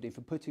production company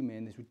for putting me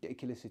in this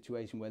ridiculous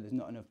situation where there's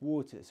not enough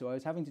water. So I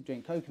was having to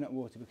drink coconut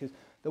water because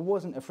there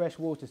wasn't a fresh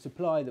water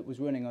supply that was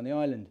running on the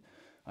island.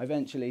 I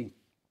eventually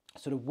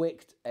sort of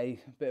wicked a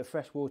bit of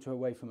fresh water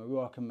away from a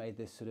rock and made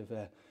this sort of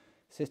a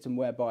system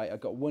whereby I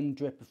got 1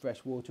 drip of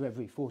fresh water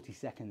every 40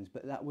 seconds,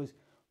 but that was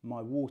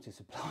my water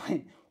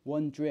supply.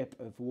 1 drip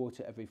of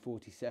water every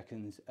 40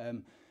 seconds.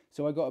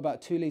 So I got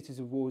about 2 litres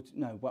of water,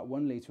 no, about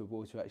 1 litre of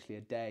water actually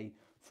a day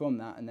from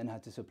that, and then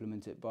had to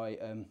supplement it by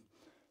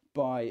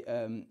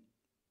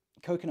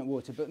coconut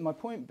water. But my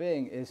point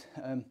being is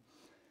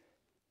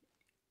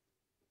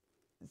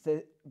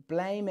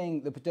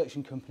blaming the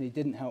production company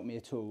didn't help me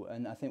at all.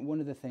 And I think one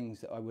of the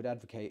things that I would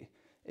advocate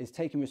is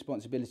taking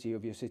responsibility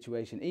of your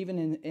situation,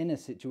 even in a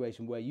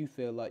situation where you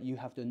feel like you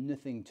have done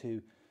nothing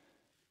to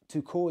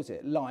cause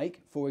it,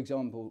 like, for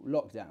example,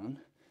 lockdown.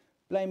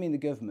 Blaming the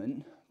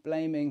government,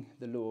 blaming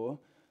the law,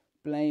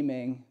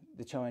 blaming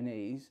the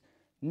Chinese.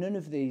 None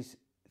of these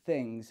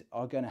things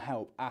are going to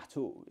help at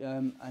all.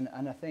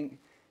 And I think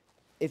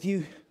if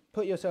you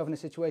put yourself in a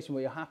situation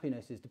where your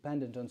happiness is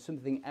dependent on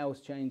something else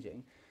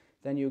changing,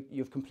 then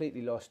you've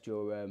completely lost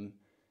your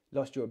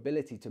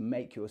ability to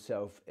make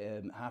yourself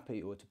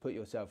happy, or to put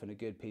yourself in a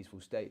good,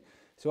 peaceful state.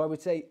 So I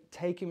would say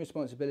taking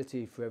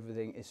responsibility for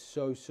everything is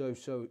so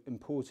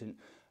important.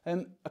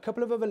 A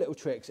couple of other little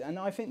tricks, and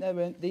I think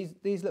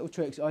these little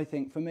tricks, I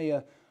think, for me,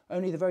 are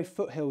only the very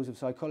foothills of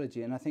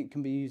psychology, and I think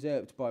can be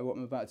usurped by what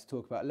I'm about to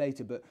talk about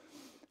later. But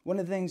one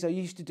of the things I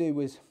used to do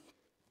was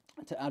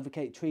to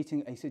advocate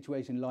treating a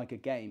situation like a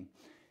game.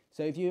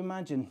 So if you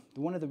imagine,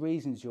 one of the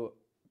reasons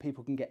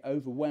people can get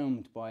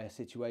overwhelmed by a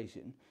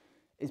situation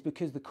is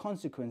because the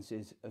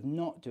consequences of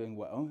not doing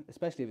well,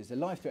 especially if it's a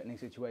life-threatening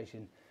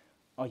situation,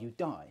 are you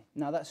die.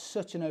 Now that's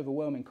such an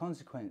overwhelming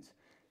consequence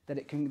that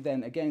it can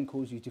then again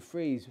cause you to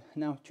freeze.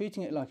 Now,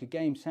 treating it like a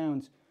game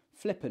sounds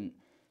flippant,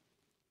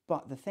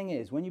 but the thing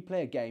is, when you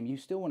play a game, you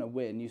still want to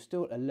win, you're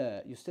still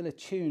alert, you're still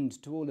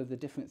attuned to all of the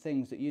different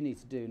things that you need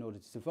to do in order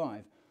to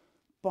survive.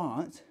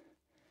 But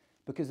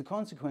because the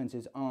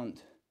consequences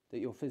aren't that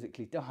you'll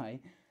physically die,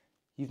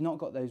 you've not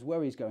got those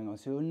worries going on,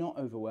 so you're not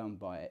overwhelmed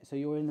by it. So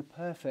you're in the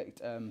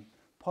perfect,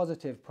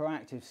 positive,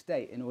 proactive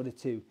state in order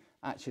to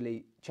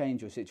actually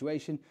change your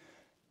situation.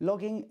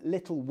 Logging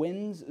little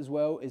wins as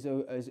well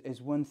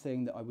is one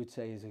thing that I would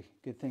say is a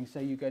good thing.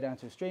 Say you go down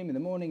to a stream in the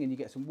morning and you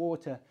get some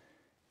water,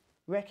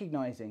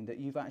 recognising that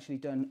you've actually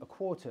done a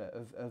quarter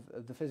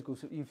of the physical,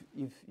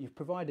 you've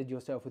provided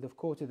yourself with a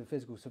quarter of the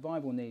physical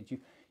survival needs.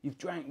 You've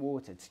drank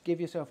water. To give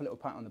yourself a little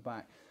pat on the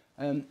back.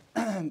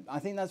 I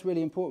think that's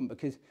really important,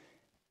 because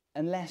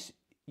unless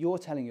you're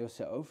telling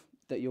yourself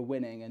that you're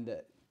winning and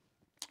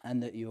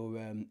that you're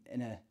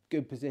in a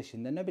good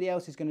position, then nobody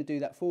else is going to do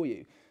that for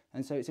you.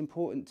 And so it's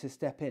important to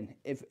step in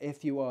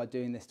if you are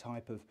doing this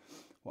type of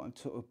what I'm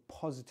sort of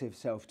positive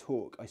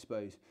self-talk, I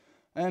suppose.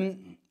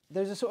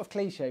 There's a sort of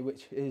cliche,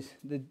 which is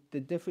the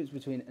difference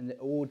between an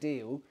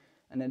ordeal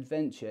and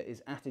adventure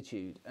is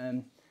attitude.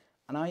 And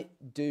I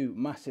do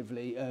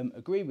massively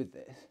agree with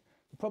this.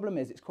 The problem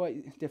is it's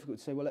quite difficult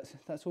to say, well,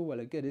 that's all well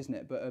and good, isn't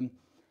it? But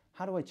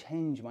how do I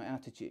change my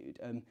attitude?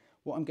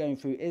 What I'm going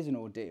through is an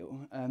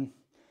ordeal.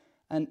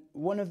 And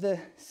one of the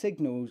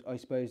signals, I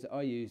suppose, that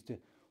I use to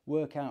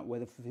work out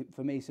whether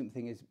for me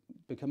something is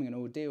becoming an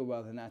ordeal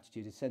rather than an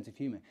attitude is sense of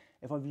humour.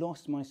 If I've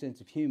lost my sense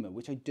of humour,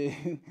 which I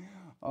do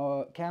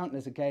on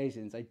countless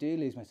occasions, I do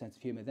lose my sense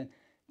of humour,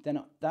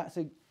 then that's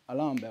an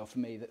alarm bell for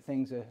me that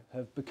things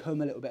have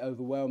become a little bit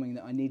overwhelming,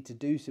 that I need to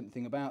do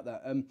something about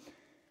that.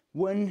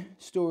 One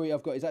story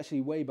I've got is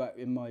actually way back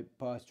in my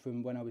past,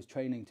 from when I was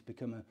training to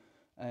become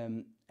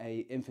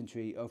a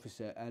infantry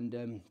officer,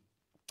 and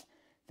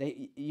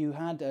you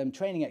had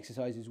training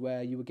exercises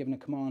where you were given a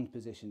command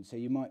position. So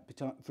you might,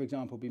 for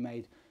example, be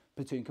made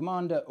platoon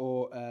commander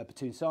or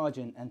platoon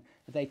sergeant, and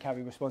they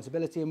carry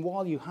responsibility. And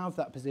while you have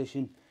that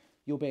position,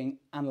 you're being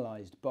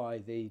analysed by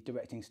the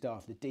directing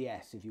staff, the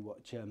DS, if you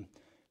watch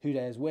Who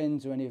Dares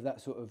Wins or any of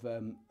that sort of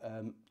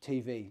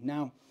TV.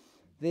 Now,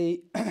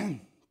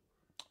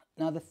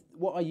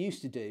 what I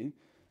used to do,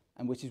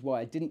 and which is why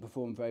I didn't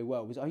perform very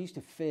well, was I used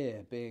to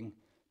fear being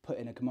put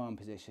in a command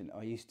position.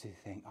 I used to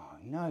think, oh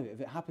no,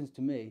 if it happens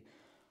to me,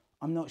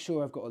 I'm not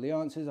sure I've got all the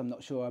answers, I'm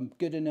not sure I'm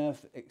good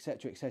enough,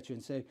 etc., etc.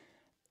 And so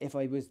if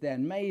I was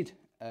then made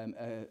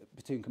a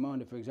platoon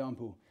commander, for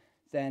example,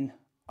 then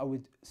I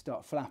would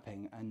start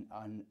flapping, and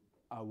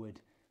I would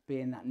be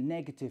in that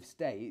negative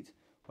state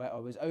where I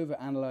was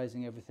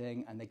over-analysing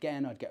everything, and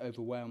again I'd get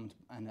overwhelmed,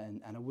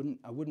 and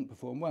I wouldn't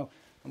perform well.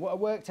 And what I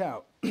worked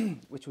out,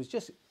 which was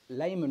just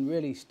layman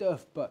really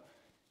stuff, but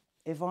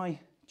if I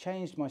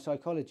changed my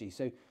psychology,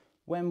 so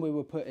when we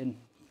were put in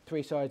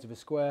three sides of a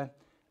square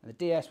and the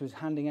DS was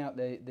handing out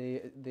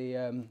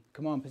the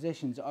command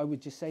positions, I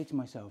would just say to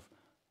myself,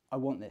 I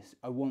want this,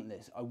 I want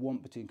this, I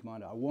want platoon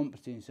commander, I want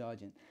platoon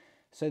sergeant,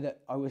 so that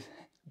I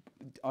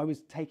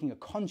was taking a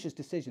conscious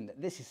decision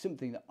that this is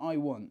something that I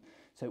want.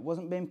 So it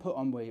wasn't being put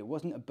on me, it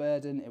wasn't a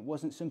burden, it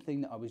wasn't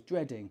something that I was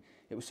dreading,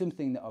 it was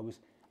something that I was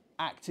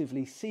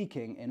actively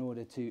seeking in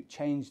order to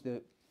change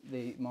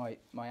my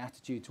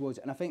attitude towards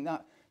it. And I think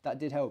that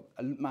did help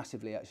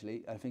massively,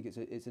 actually. I think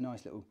it's a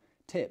nice little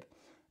tip.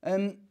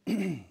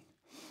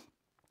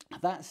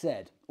 That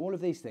said, all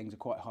of these things are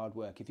quite hard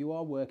work. If you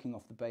are working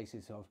off the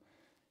basis of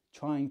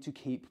trying to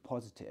keep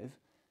positive,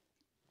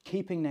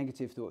 keeping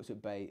negative thoughts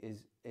at bay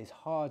is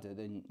harder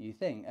than you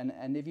think.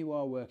 And if you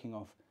are working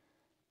off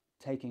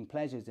taking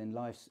pleasures in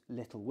life's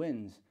little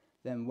wins,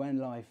 then when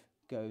life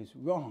goes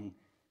wrong,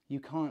 you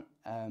can't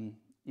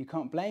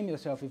blame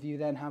yourself if you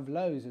then have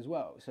lows as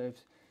well. So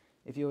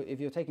if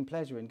you're taking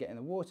pleasure in getting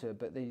the water,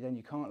 but then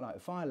you can't light a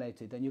fire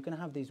later, then you're going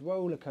to have these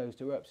roller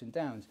coaster ups and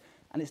downs,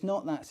 and it's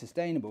not that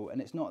sustainable, and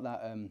it's not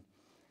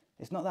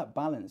that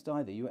balanced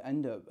either. You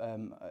end up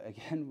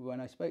again,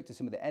 when I spoke to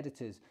some of the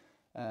editors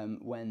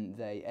when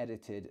they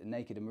edited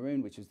Naked and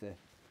Marooned, which was the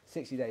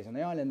 60 days on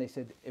the island, they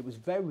said it was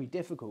very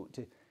difficult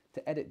to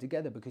edit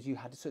together because you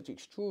had such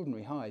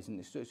extraordinary highs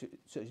and such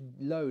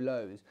low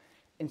lows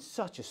in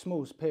such a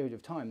small period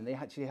of time, and they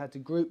actually had to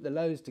group the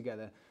lows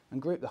together and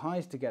group the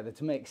highs together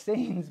to make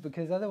scenes,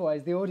 because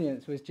otherwise the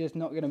audience was just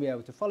not going to be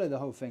able to follow the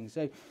whole thing.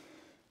 So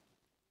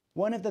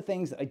one of the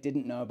things that I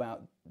didn't know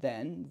about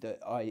then, that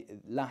I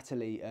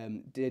latterly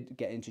did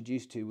get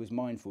introduced to, was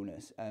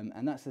mindfulness,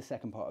 and that's the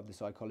second part of the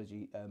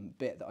psychology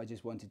bit that I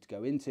just wanted to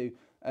go into.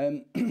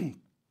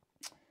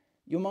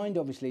 Your mind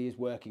obviously is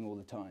working all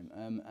the time,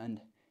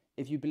 and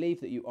if you believe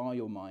that you are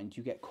your mind,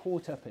 you get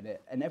caught up in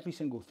it, and every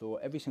single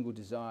thought, every single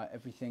desire,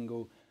 every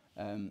single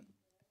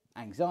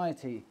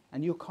anxiety,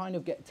 and you'll kind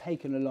of get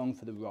taken along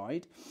for the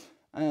ride.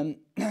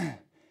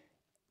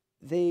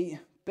 The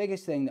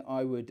biggest thing that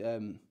I would,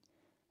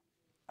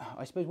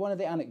 I suppose one of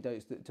the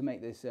anecdotes that to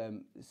make this,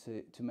 to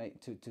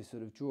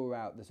sort of draw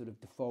out the sort of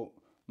default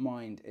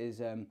mind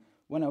is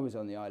when I was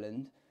on the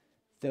island,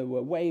 there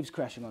were waves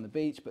crashing on the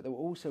beach, but there were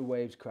also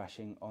waves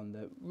crashing on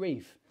the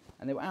reef,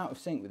 and they were out of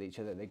sync with each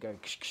other. They'd go,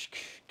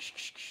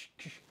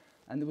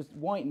 and there was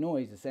white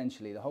noise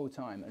essentially the whole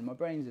time, and my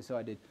brain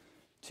decided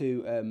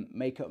to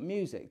make up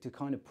music to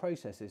kind of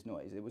process this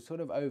noise. It was sort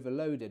of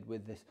overloaded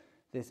with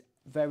this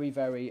very,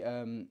 very,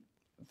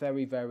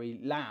 very, very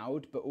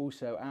loud, but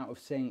also out of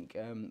sync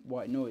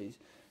white noise,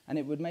 and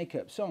it would make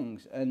up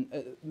songs. And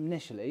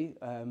initially,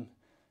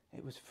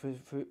 it was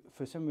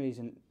for some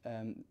reason,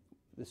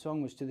 the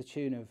song was to the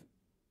tune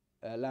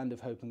of Land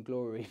of Hope and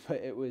Glory, but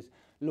it was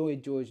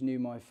Lloyd George Knew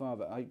My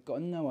Father. I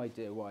got no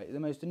idea why. The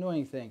most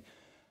annoying thing.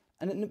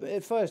 And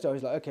at first I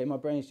was like, okay, my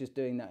brain's just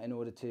doing that in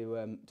order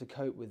to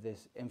cope with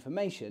this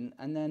information.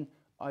 And then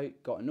I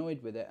got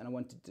annoyed with it, and I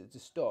wanted to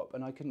stop,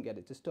 and I couldn't get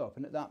it to stop.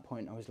 And at that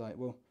point I was like,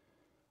 well,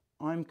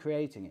 I'm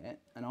creating it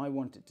and I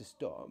want it to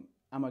stop,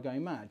 am I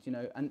going mad? You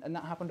know, and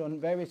that happened on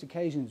various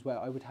occasions where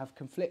I would have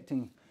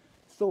conflicting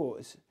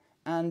thoughts,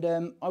 and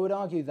I would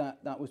argue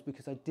that that was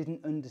because I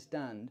didn't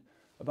understand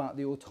about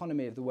the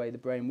autonomy of the way the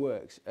brain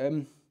works.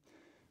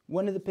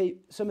 Some of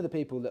the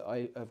people that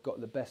I have got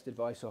the best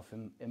advice off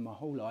in my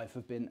whole life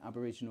have been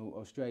Aboriginal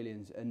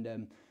Australians,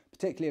 and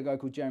particularly a guy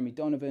called Jeremy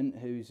Donovan,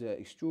 who's an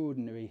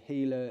extraordinary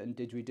healer and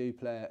didgeridoo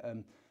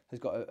player, has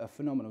got a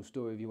phenomenal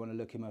story if you want to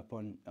look him up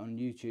on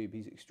YouTube.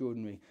 He's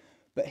extraordinary.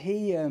 But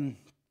he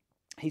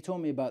taught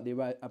me about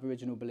the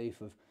Aboriginal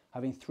belief of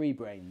having 3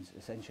 brains,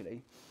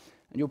 essentially.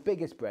 And your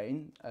biggest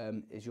brain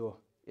is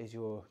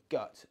your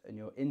gut and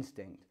your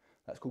instinct.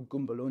 That's called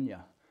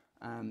Gumbalunya.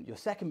 Your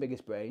second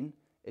biggest brain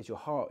is your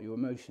heart, your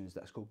emotions.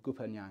 That's called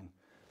Gupanyang.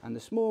 And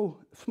the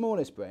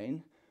smallest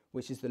brain,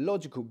 which is the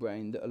logical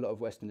brain that a lot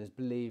of Westerners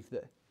believe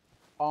that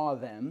are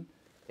them,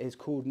 is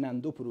called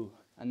Nandupuru.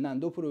 And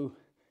Nandupuru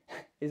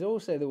is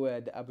also the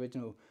word that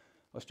Aboriginal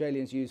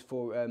Australians use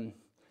for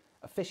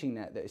a fishing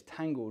net that is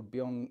tangled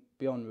beyond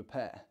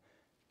repair,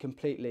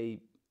 completely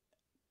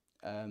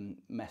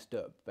messed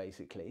up,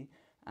 basically.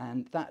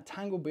 And that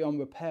tangled beyond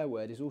repair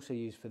word is also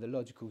used for the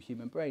logical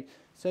human brain.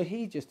 So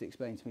he just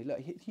explained to me, look,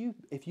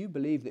 if you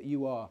believe that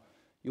you are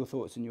your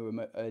thoughts and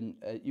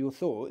your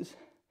thoughts,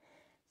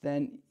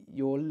 then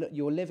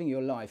you're living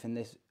your life in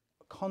this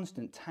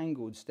constant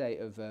tangled state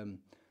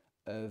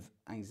of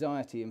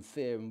anxiety and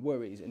fear and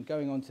worries, and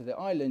going onto the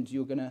island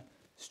you're going to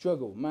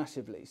struggle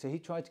massively. So he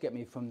tried to get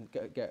me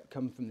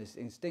come from this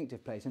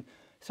instinctive place, and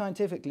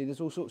scientifically there's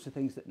all sorts of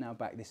things that now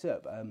back this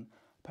up.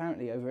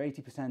 Apparently over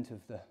 80% of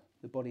the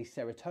body's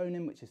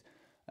serotonin, which is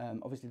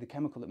obviously the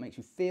chemical that makes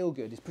you feel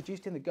good, is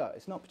produced in the gut.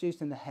 It's not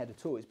produced in the head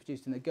at all, it's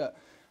produced in the gut.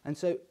 And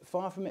so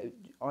far from it,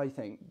 I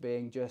think,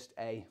 being just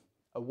a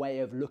way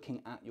of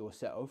looking at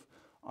yourself,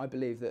 I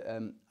believe that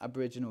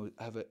Aboriginal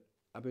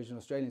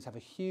Australians have a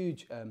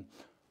huge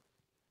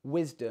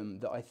wisdom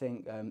that I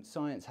think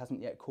science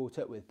hasn't yet caught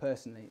up with.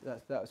 Personally,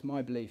 that's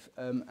my belief,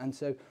 and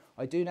so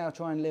I do now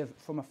try and live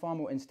from a far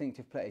more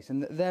instinctive place.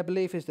 And their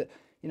belief is that,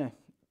 you know,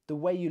 the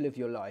way you live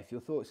your life,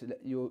 your thoughts,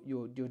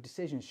 your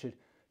decisions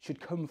should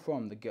come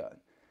from the gut.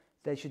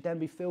 They should then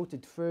be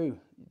filtered through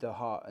the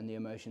heart and the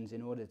emotions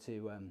in order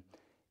to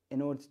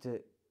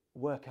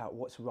work out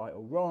what's right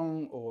or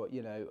wrong, or,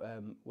 you know,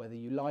 whether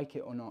you like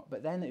it or not.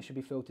 But then it should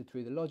be filtered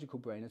through the logical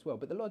brain as well.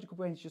 But the logical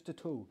brain is just a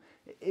tool.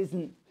 It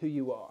isn't who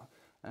you are.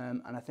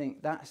 And I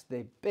think that's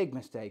the big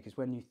mistake, is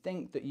when you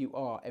think that you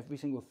are every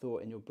single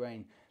thought in your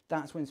brain.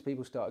 That's when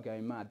people start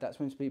going mad. That's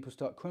when people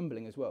start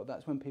crumbling as well.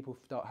 That's when people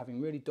start having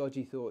really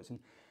dodgy thoughts and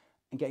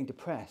getting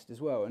depressed as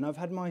well. And I've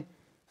had my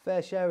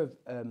fair share of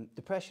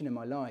depression in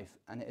my life,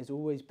 and it has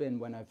always been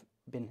when I've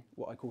been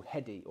what I call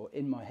heady, or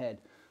in my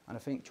head. And I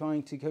think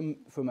trying to come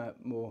from a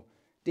more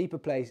deeper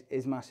place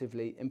is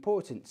massively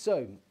important.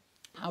 So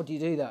how do you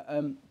do that?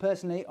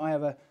 Personally, I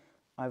have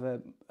a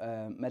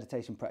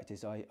meditation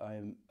practice. I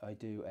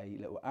do a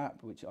little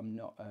app, which I'm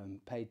not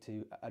paid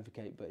to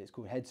advocate, but it's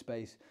called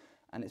Headspace.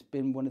 And it's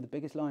been one of the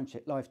biggest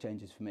life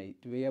changes for me,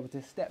 to be able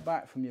to step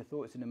back from your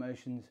thoughts and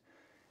emotions,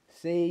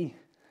 see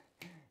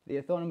the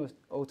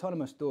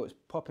autonomous thoughts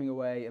popping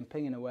away and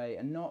pinging away,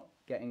 and not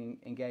getting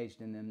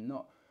engaged in them,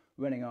 not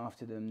running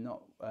after them,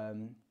 not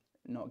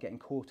getting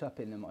caught up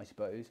in them, I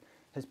suppose,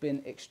 has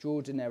been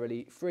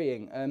extraordinarily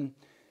freeing.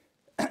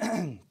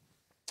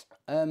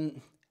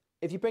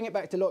 If you bring it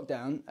back to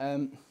lockdown,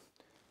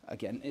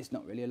 again, it's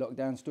not really a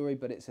lockdown story,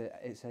 but it's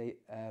a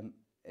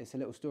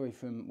little story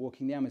from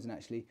walking the Amazon,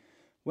 actually.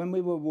 When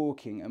we were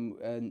walking,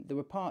 and there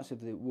were parts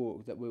of the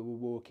walk that we were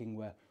walking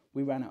where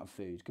we ran out of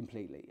food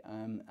completely,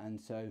 and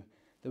so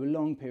there were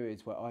long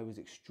periods where I was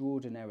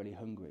extraordinarily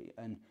hungry,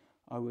 and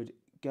I would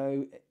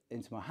go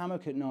into my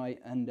hammock at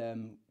night, and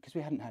because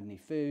we hadn't had any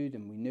food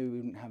and we knew we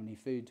wouldn't have any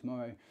food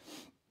tomorrow,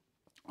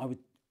 I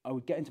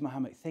would get into my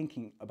hammock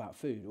thinking about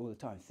food all the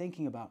time,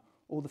 thinking about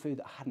all the food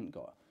that I hadn't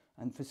got.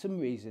 And for some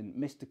reason,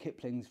 Mr.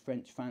 Kipling's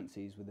French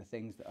fancies were the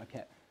things that I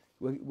kept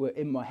were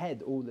in my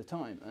head all the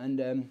time,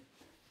 and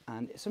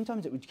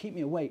sometimes it would keep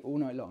me awake all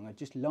night long. I'd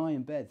just lie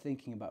in bed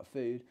thinking about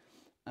food,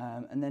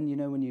 and then, you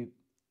know, when you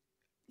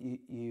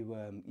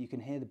can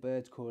hear the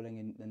birds calling,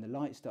 and then the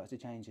light starts to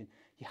change, and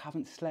you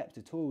haven't slept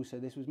at all. So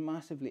this was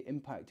massively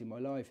impacting my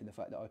life, in the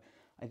fact that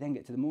I then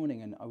get to the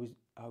morning and I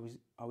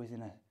was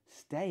in a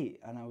state,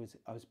 and I was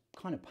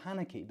kind of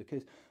panicky,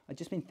 because I'd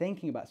just been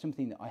thinking about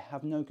something that I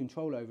have no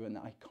control over and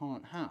that I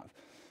can't have.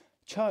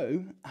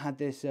 Cho had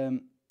this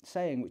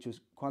saying, which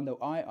was "Cuando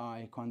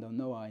I, cuando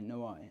no I,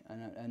 no I,"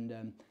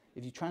 and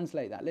if you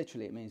translate that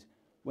literally, it means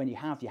when you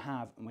have, you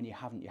have, and when you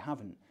haven't, you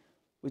haven't.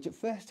 Which at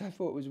first I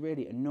thought was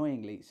really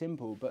annoyingly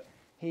simple, but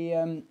he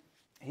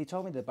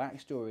told me the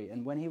backstory,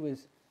 and when he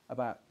was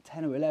about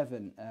 10 or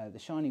 11, the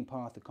Shining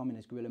Path, the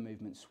communist guerrilla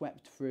movement,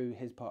 swept through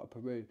his part of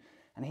Peru,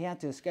 and he had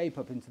to escape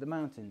up into the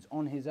mountains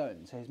on his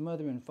own. So his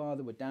mother and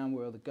father were down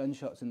where all the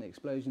gunshots and the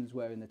explosions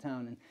were in the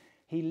town, and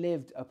he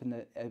lived up in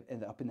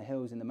the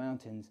hills in the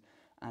mountains.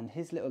 And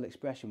his little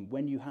expression,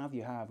 "when you have,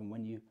 you have, and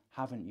when you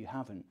haven't, you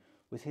haven't,"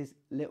 was his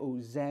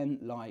little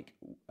Zen-like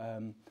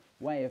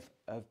way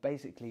of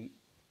basically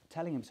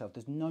telling himself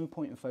there's no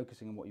point in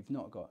focusing on what you've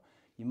not got.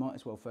 You might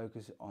as well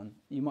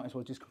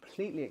just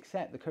completely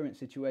accept the current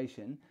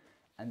situation,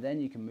 and then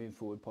you can move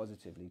forward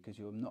positively because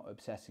you're not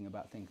obsessing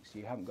about things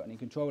you haven't got any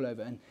control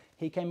over. And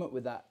he came up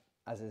with that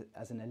as an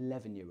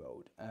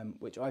 11-year-old,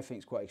 which I think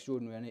is quite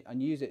extraordinary,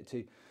 and use it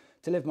to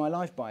live my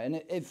life by. And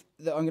I'm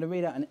going to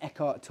read out an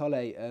Eckhart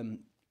Tolle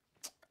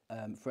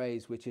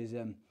phrase, which is,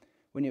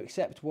 when you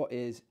accept what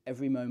is,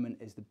 every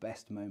moment is the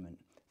best moment.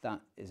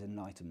 That is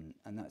enlightenment.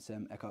 And that's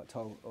Eckhart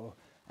Tolle, or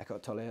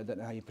Eckhart Tolle, I don't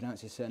know how you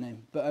pronounce his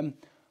surname. But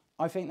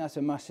I think that's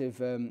a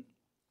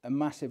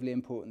massively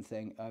important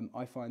thing.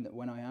 I find that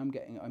when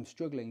I'm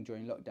struggling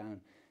during lockdown,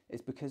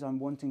 it's because I'm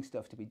wanting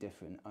stuff to be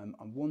different.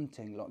 I'm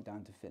wanting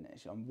lockdown to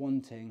finish. I'm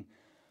wanting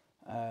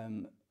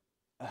a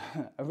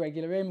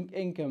regular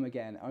income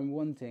again. I'm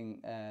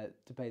wanting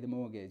to pay the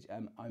mortgage.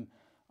 I'm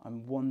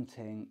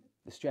wanting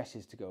the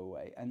stresses to go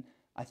away. And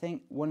I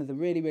think one of the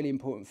really, really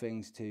important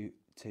things to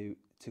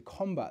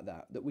combat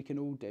that we can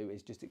all do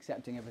is just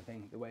accepting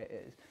everything the way it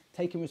is,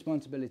 taking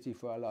responsibility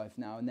for our life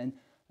now and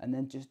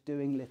then just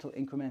doing little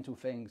incremental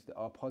things that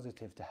are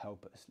positive to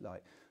help us,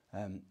 like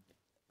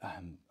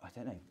I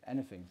don't know,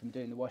 anything from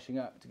doing the washing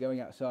up to going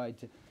outside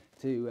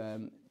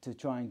to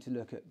trying to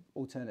look at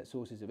alternate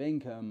sources of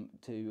income,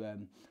 to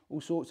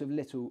all sorts of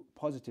little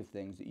positive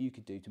things that you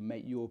could do to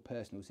make your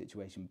personal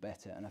situation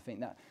better. And I think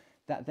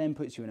that then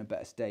puts you in a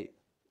better state.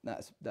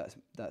 That's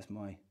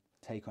my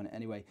take on it.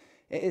 Anyway,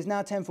 it is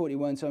now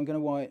 10:41, so I'm going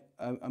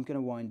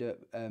to wind up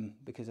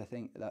because I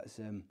think that's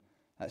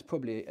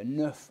probably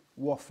enough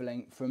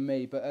waffling from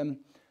me. But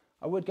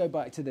I would go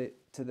back to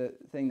the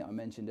thing that I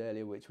mentioned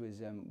earlier, which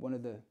was one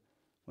of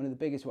the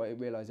biggest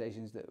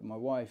realizations that my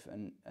wife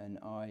and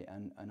I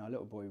and our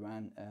little boy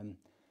Ran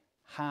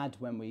had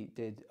when we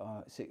did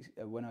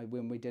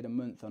when we did a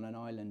month on an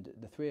island.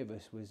 The three of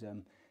us was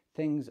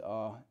things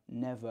are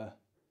never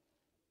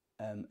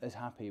as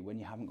happy when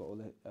you haven't got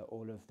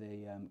all of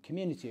the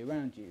community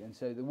around you. And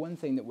so the one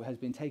thing that has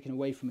been taken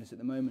away from us at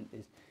the moment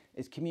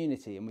is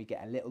community, and we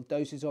get a little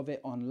doses of it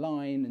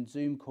online and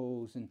Zoom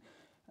calls and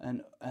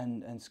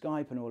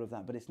Skype and all of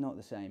that, but it's not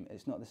the same.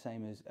 It's not the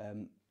same as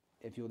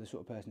if you're the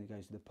sort of person who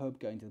goes to the pub,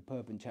 going to the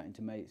pub and chatting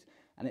to mates,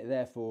 and it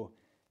therefore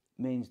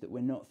means that we're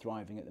not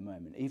thriving at the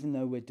moment. Even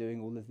though we're doing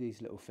all of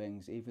these little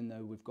things, even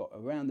though we've got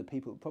around the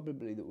people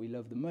probably that we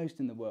love the most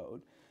in the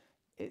world,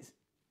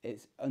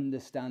 it's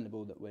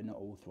understandable that we're not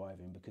all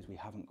thriving because we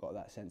haven't got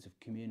that sense of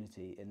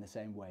community in the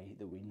same way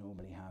that we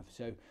normally have.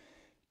 So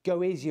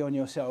go easy on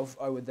yourself,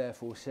 I would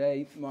therefore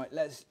say. Right,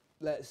 let's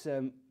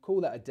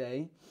call that a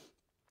day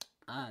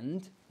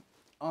and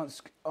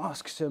answer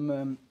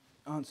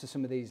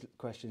some of these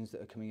questions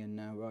that are coming in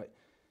now. Right,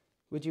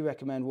 would you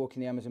recommend walking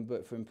the Amazon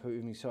book for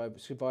improving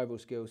survival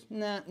skills?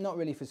 Nah, not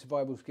really for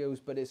survival skills,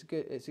 but it's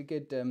a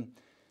good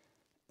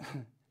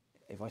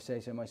if I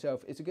say so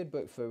myself, it's a good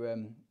book for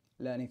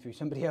learning through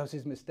somebody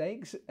else's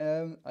mistakes.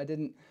 I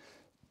think,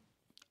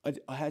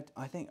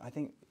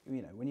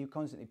 you know, when you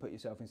constantly put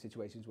yourself in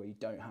situations where you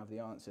don't have the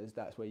answers,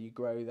 that's where you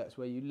grow, that's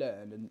where you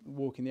learn. And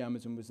Walking the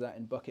Amazon was that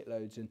in bucket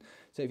loads. And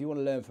so if you want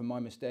to learn from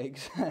my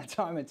mistakes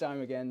time and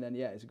time again, then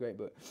yeah, it's a great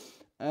book.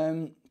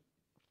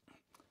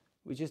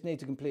 We just need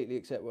to completely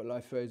accept what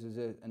life throws us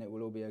at, and it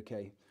will all be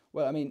okay.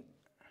 Well, I mean,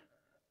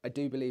 I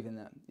do believe in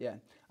that, yeah.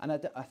 And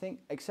I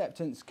think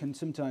acceptance can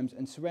sometimes,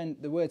 and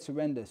the word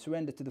surrender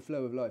to the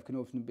flow of life can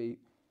often be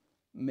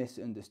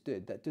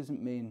misunderstood. That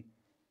doesn't mean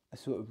a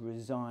sort of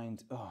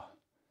resigned, oh,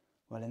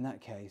 well, in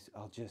that case,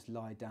 I'll just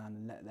lie down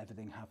and let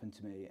everything happen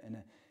to me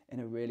in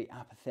a really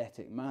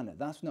apathetic manner.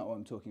 That's not what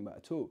I'm talking about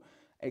at all.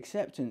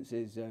 Acceptance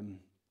is,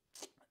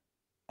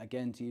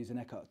 again, to use an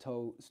Eckhart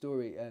Tolle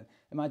story,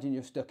 imagine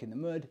you're stuck in the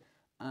mud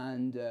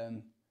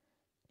and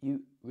you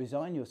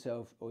resign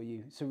yourself, or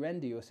you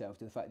surrender yourself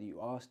to the fact that you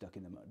are stuck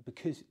in the mud,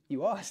 because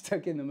you are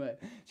stuck in the mud.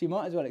 So you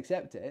might as well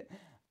accept it.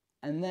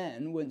 And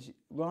then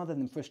rather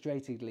than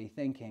frustratedly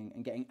thinking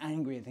and getting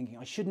angry and thinking,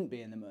 I shouldn't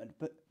be in the mud,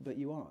 but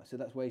you are, so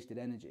that's wasted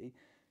energy.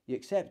 You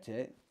accept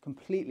it,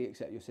 completely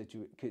accept your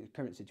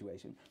current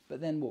situation,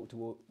 but then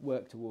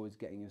work towards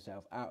getting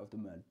yourself out of the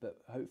mud. But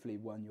hopefully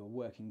when you're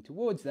working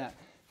towards that,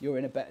 you're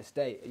in a better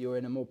state. You're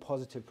in a more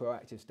positive,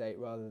 proactive state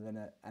rather than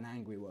an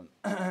angry one.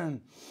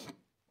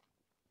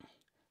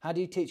 How do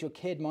you teach your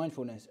kid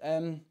mindfulness?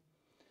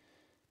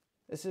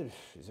 It's a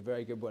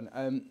very good one.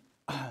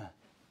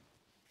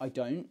 I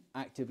don't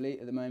actively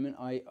at the moment.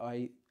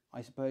 I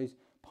suppose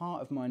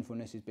part of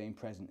mindfulness is being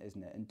present,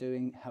 isn't it? And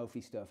doing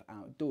healthy stuff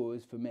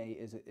outdoors for me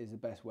is the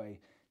best way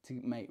to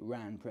make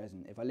Ran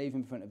present. If I leave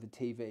him in front of the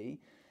TV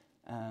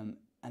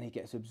and he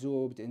gets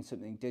absorbed in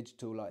something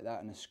digital like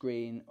that and a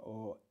screen,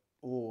 or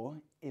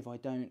if I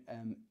don't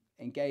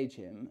engage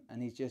him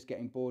and he's just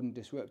getting bored and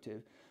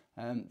disruptive,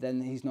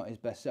 then he's not his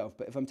best self.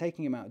 But if I'm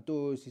taking him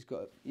outdoors, he's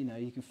got, you know,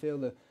 you can feel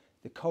the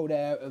cold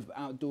air of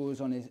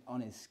outdoors on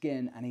his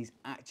skin, and he's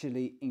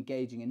actually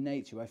engaging in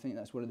nature. I think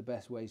that's one of the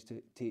best ways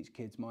to teach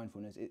kids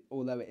mindfulness,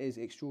 although it is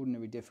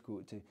extraordinarily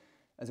difficult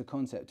as a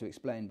concept to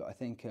explain. But I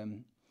think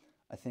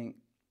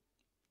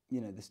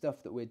the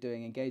stuff that we're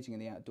doing, engaging in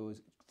the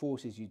outdoors,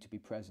 forces you to be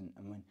present.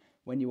 And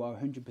when you are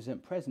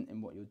 100% present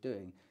in what you're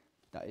doing,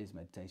 that is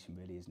meditation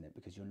really, isn't it?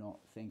 Because you're not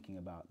thinking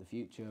about the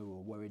future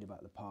or worried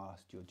about the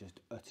past, you're just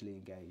utterly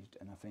engaged.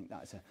 And I think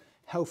that's a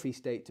healthy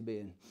state to be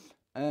in.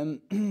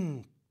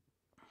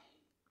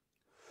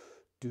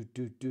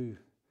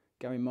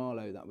 Gary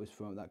Marlowe,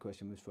 that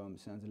question was from,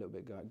 sounds a little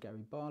bit like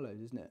Gary Barlow,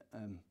 doesn't it?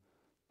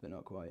 But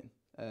not quite.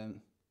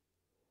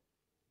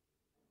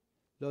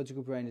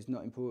 Logical brain is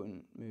not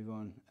important, move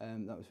on.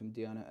 That was from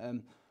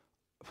Deanna.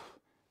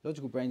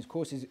 Logical brain, of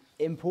course, is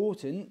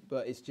important,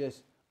 but it's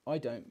just, I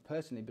don't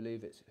personally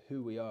believe it's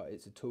who we are.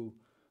 It's a tool,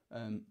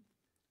 and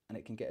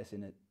it can get us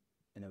in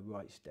a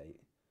right state.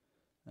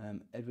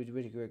 Edward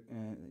Whittaker,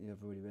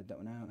 I've already read that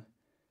one out.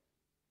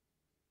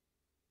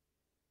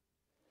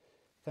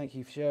 Thank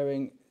you for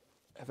sharing.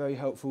 Very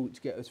helpful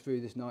to get us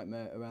through this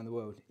nightmare around the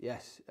world.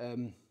 Yes.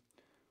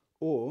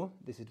 Or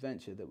this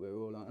adventure that we're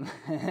all on.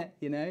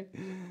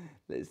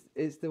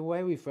 It's the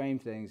way we frame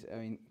things. I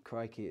mean,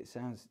 crikey, it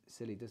sounds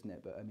silly, doesn't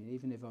it? But I mean,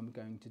 even if I'm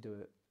going to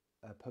do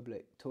a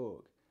public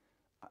talk,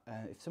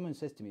 if someone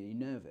says to me, "Are you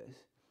nervous?"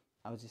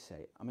 I'll just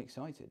say, "I'm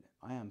excited.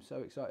 I am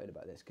so excited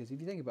about this." Because if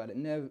you think about it,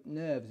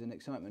 nerves and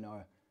excitement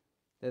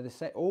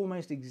they're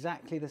almost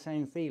exactly the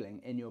same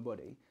feeling in your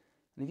body.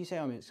 And if you say,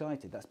 "I'm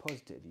excited," that's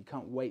positive. You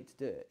can't wait to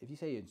do it. If you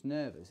say you're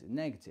nervous, it's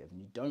negative and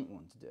you don't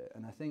want to do it.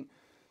 And I think,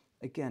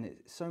 again,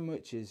 so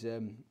much is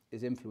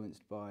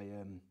influenced by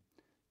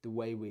the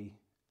way we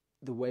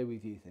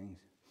view things.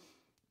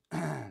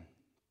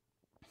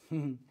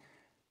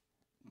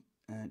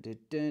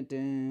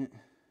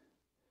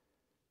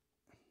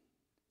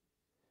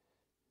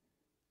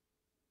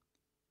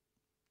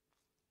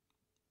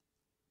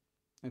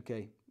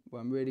 Okay,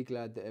 well, I'm really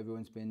glad that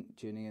everyone's been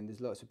tuning in.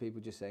 There's lots of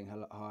people just saying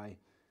hello, hi.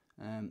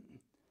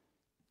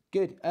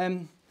 Good.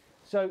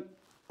 So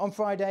on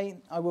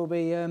Friday, I will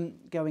be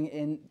going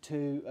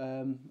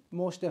into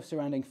more stuff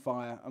surrounding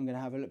fire. I'm going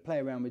to have a play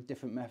around with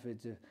different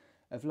methods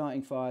of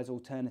lighting fires,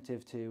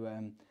 alternative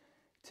to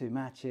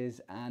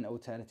matches and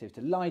alternative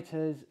to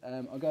lighters.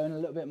 I'll go in a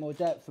little bit more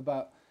depth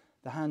about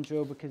the hand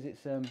drill because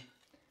it's,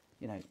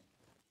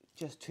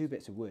 just 2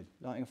 bits of wood.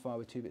 Lighting a fire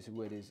with 2 bits of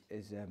wood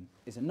is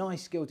a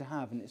nice skill to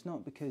have, and it's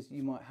not because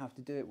you might have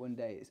to do it one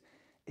day.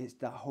 It's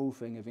that whole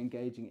thing of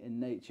engaging in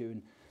nature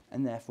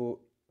and therefore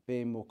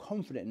being more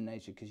confident in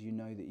nature because you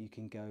know that you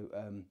can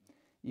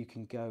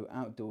go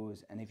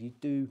outdoors, and if you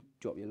do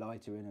drop your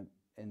lighter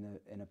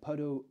in a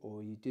puddle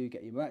or you do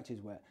get your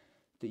matches wet,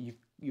 that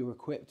you're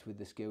equipped with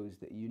the skills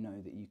that you know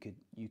that you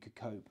could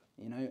cope,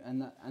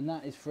 and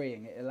that is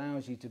freeing. It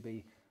allows you to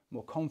be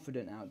more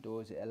confident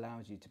outdoors. It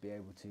allows you to be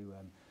able to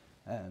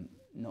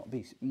not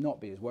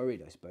be as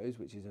worried, I suppose,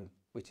 which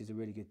is a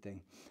really good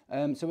thing.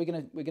 So we're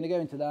gonna go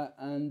into that,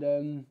 and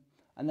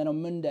then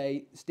on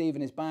Monday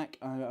Stephen is back.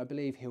 I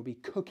believe he'll be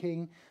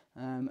cooking,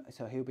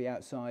 so he'll be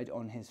outside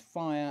on his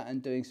fire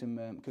and doing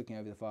some cooking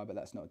over the fire, but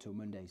that's not until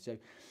Monday. So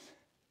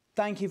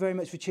thank you very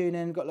much for tuning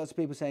in. Got lots of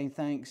people saying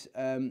thanks,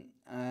 and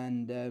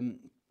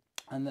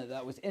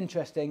that was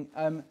interesting.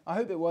 I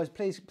hope it was.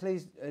 Please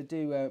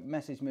do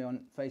message me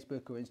on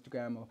Facebook or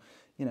Instagram, or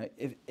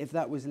if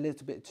that was a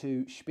little bit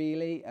too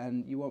spiely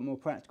and you want more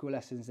practical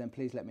lessons, then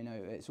please let me know.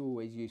 It's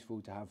always useful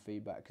to have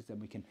feedback because then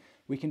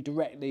we can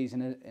direct these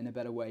in a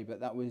better way. But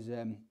that was,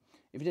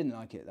 if you didn't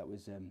like it, that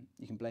was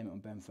you can blame it on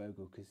Ben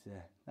Fogel because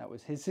that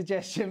was his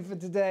suggestion for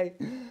today.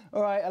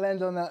 All right, I'll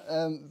end on that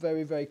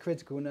very, very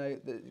critical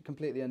note that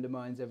completely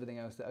undermines everything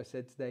else that I've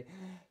said today.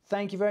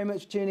 Thank you very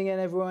much for tuning in,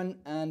 everyone,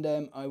 and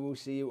I will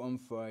see you on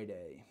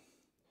Friday.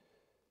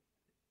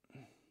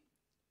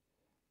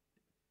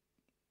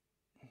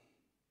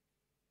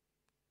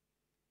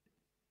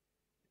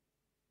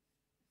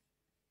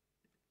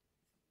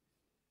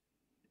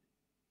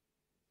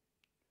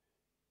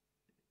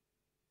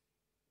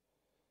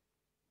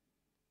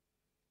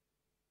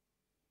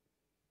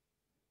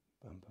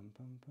 Bum, bum,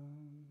 bum,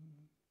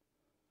 bum.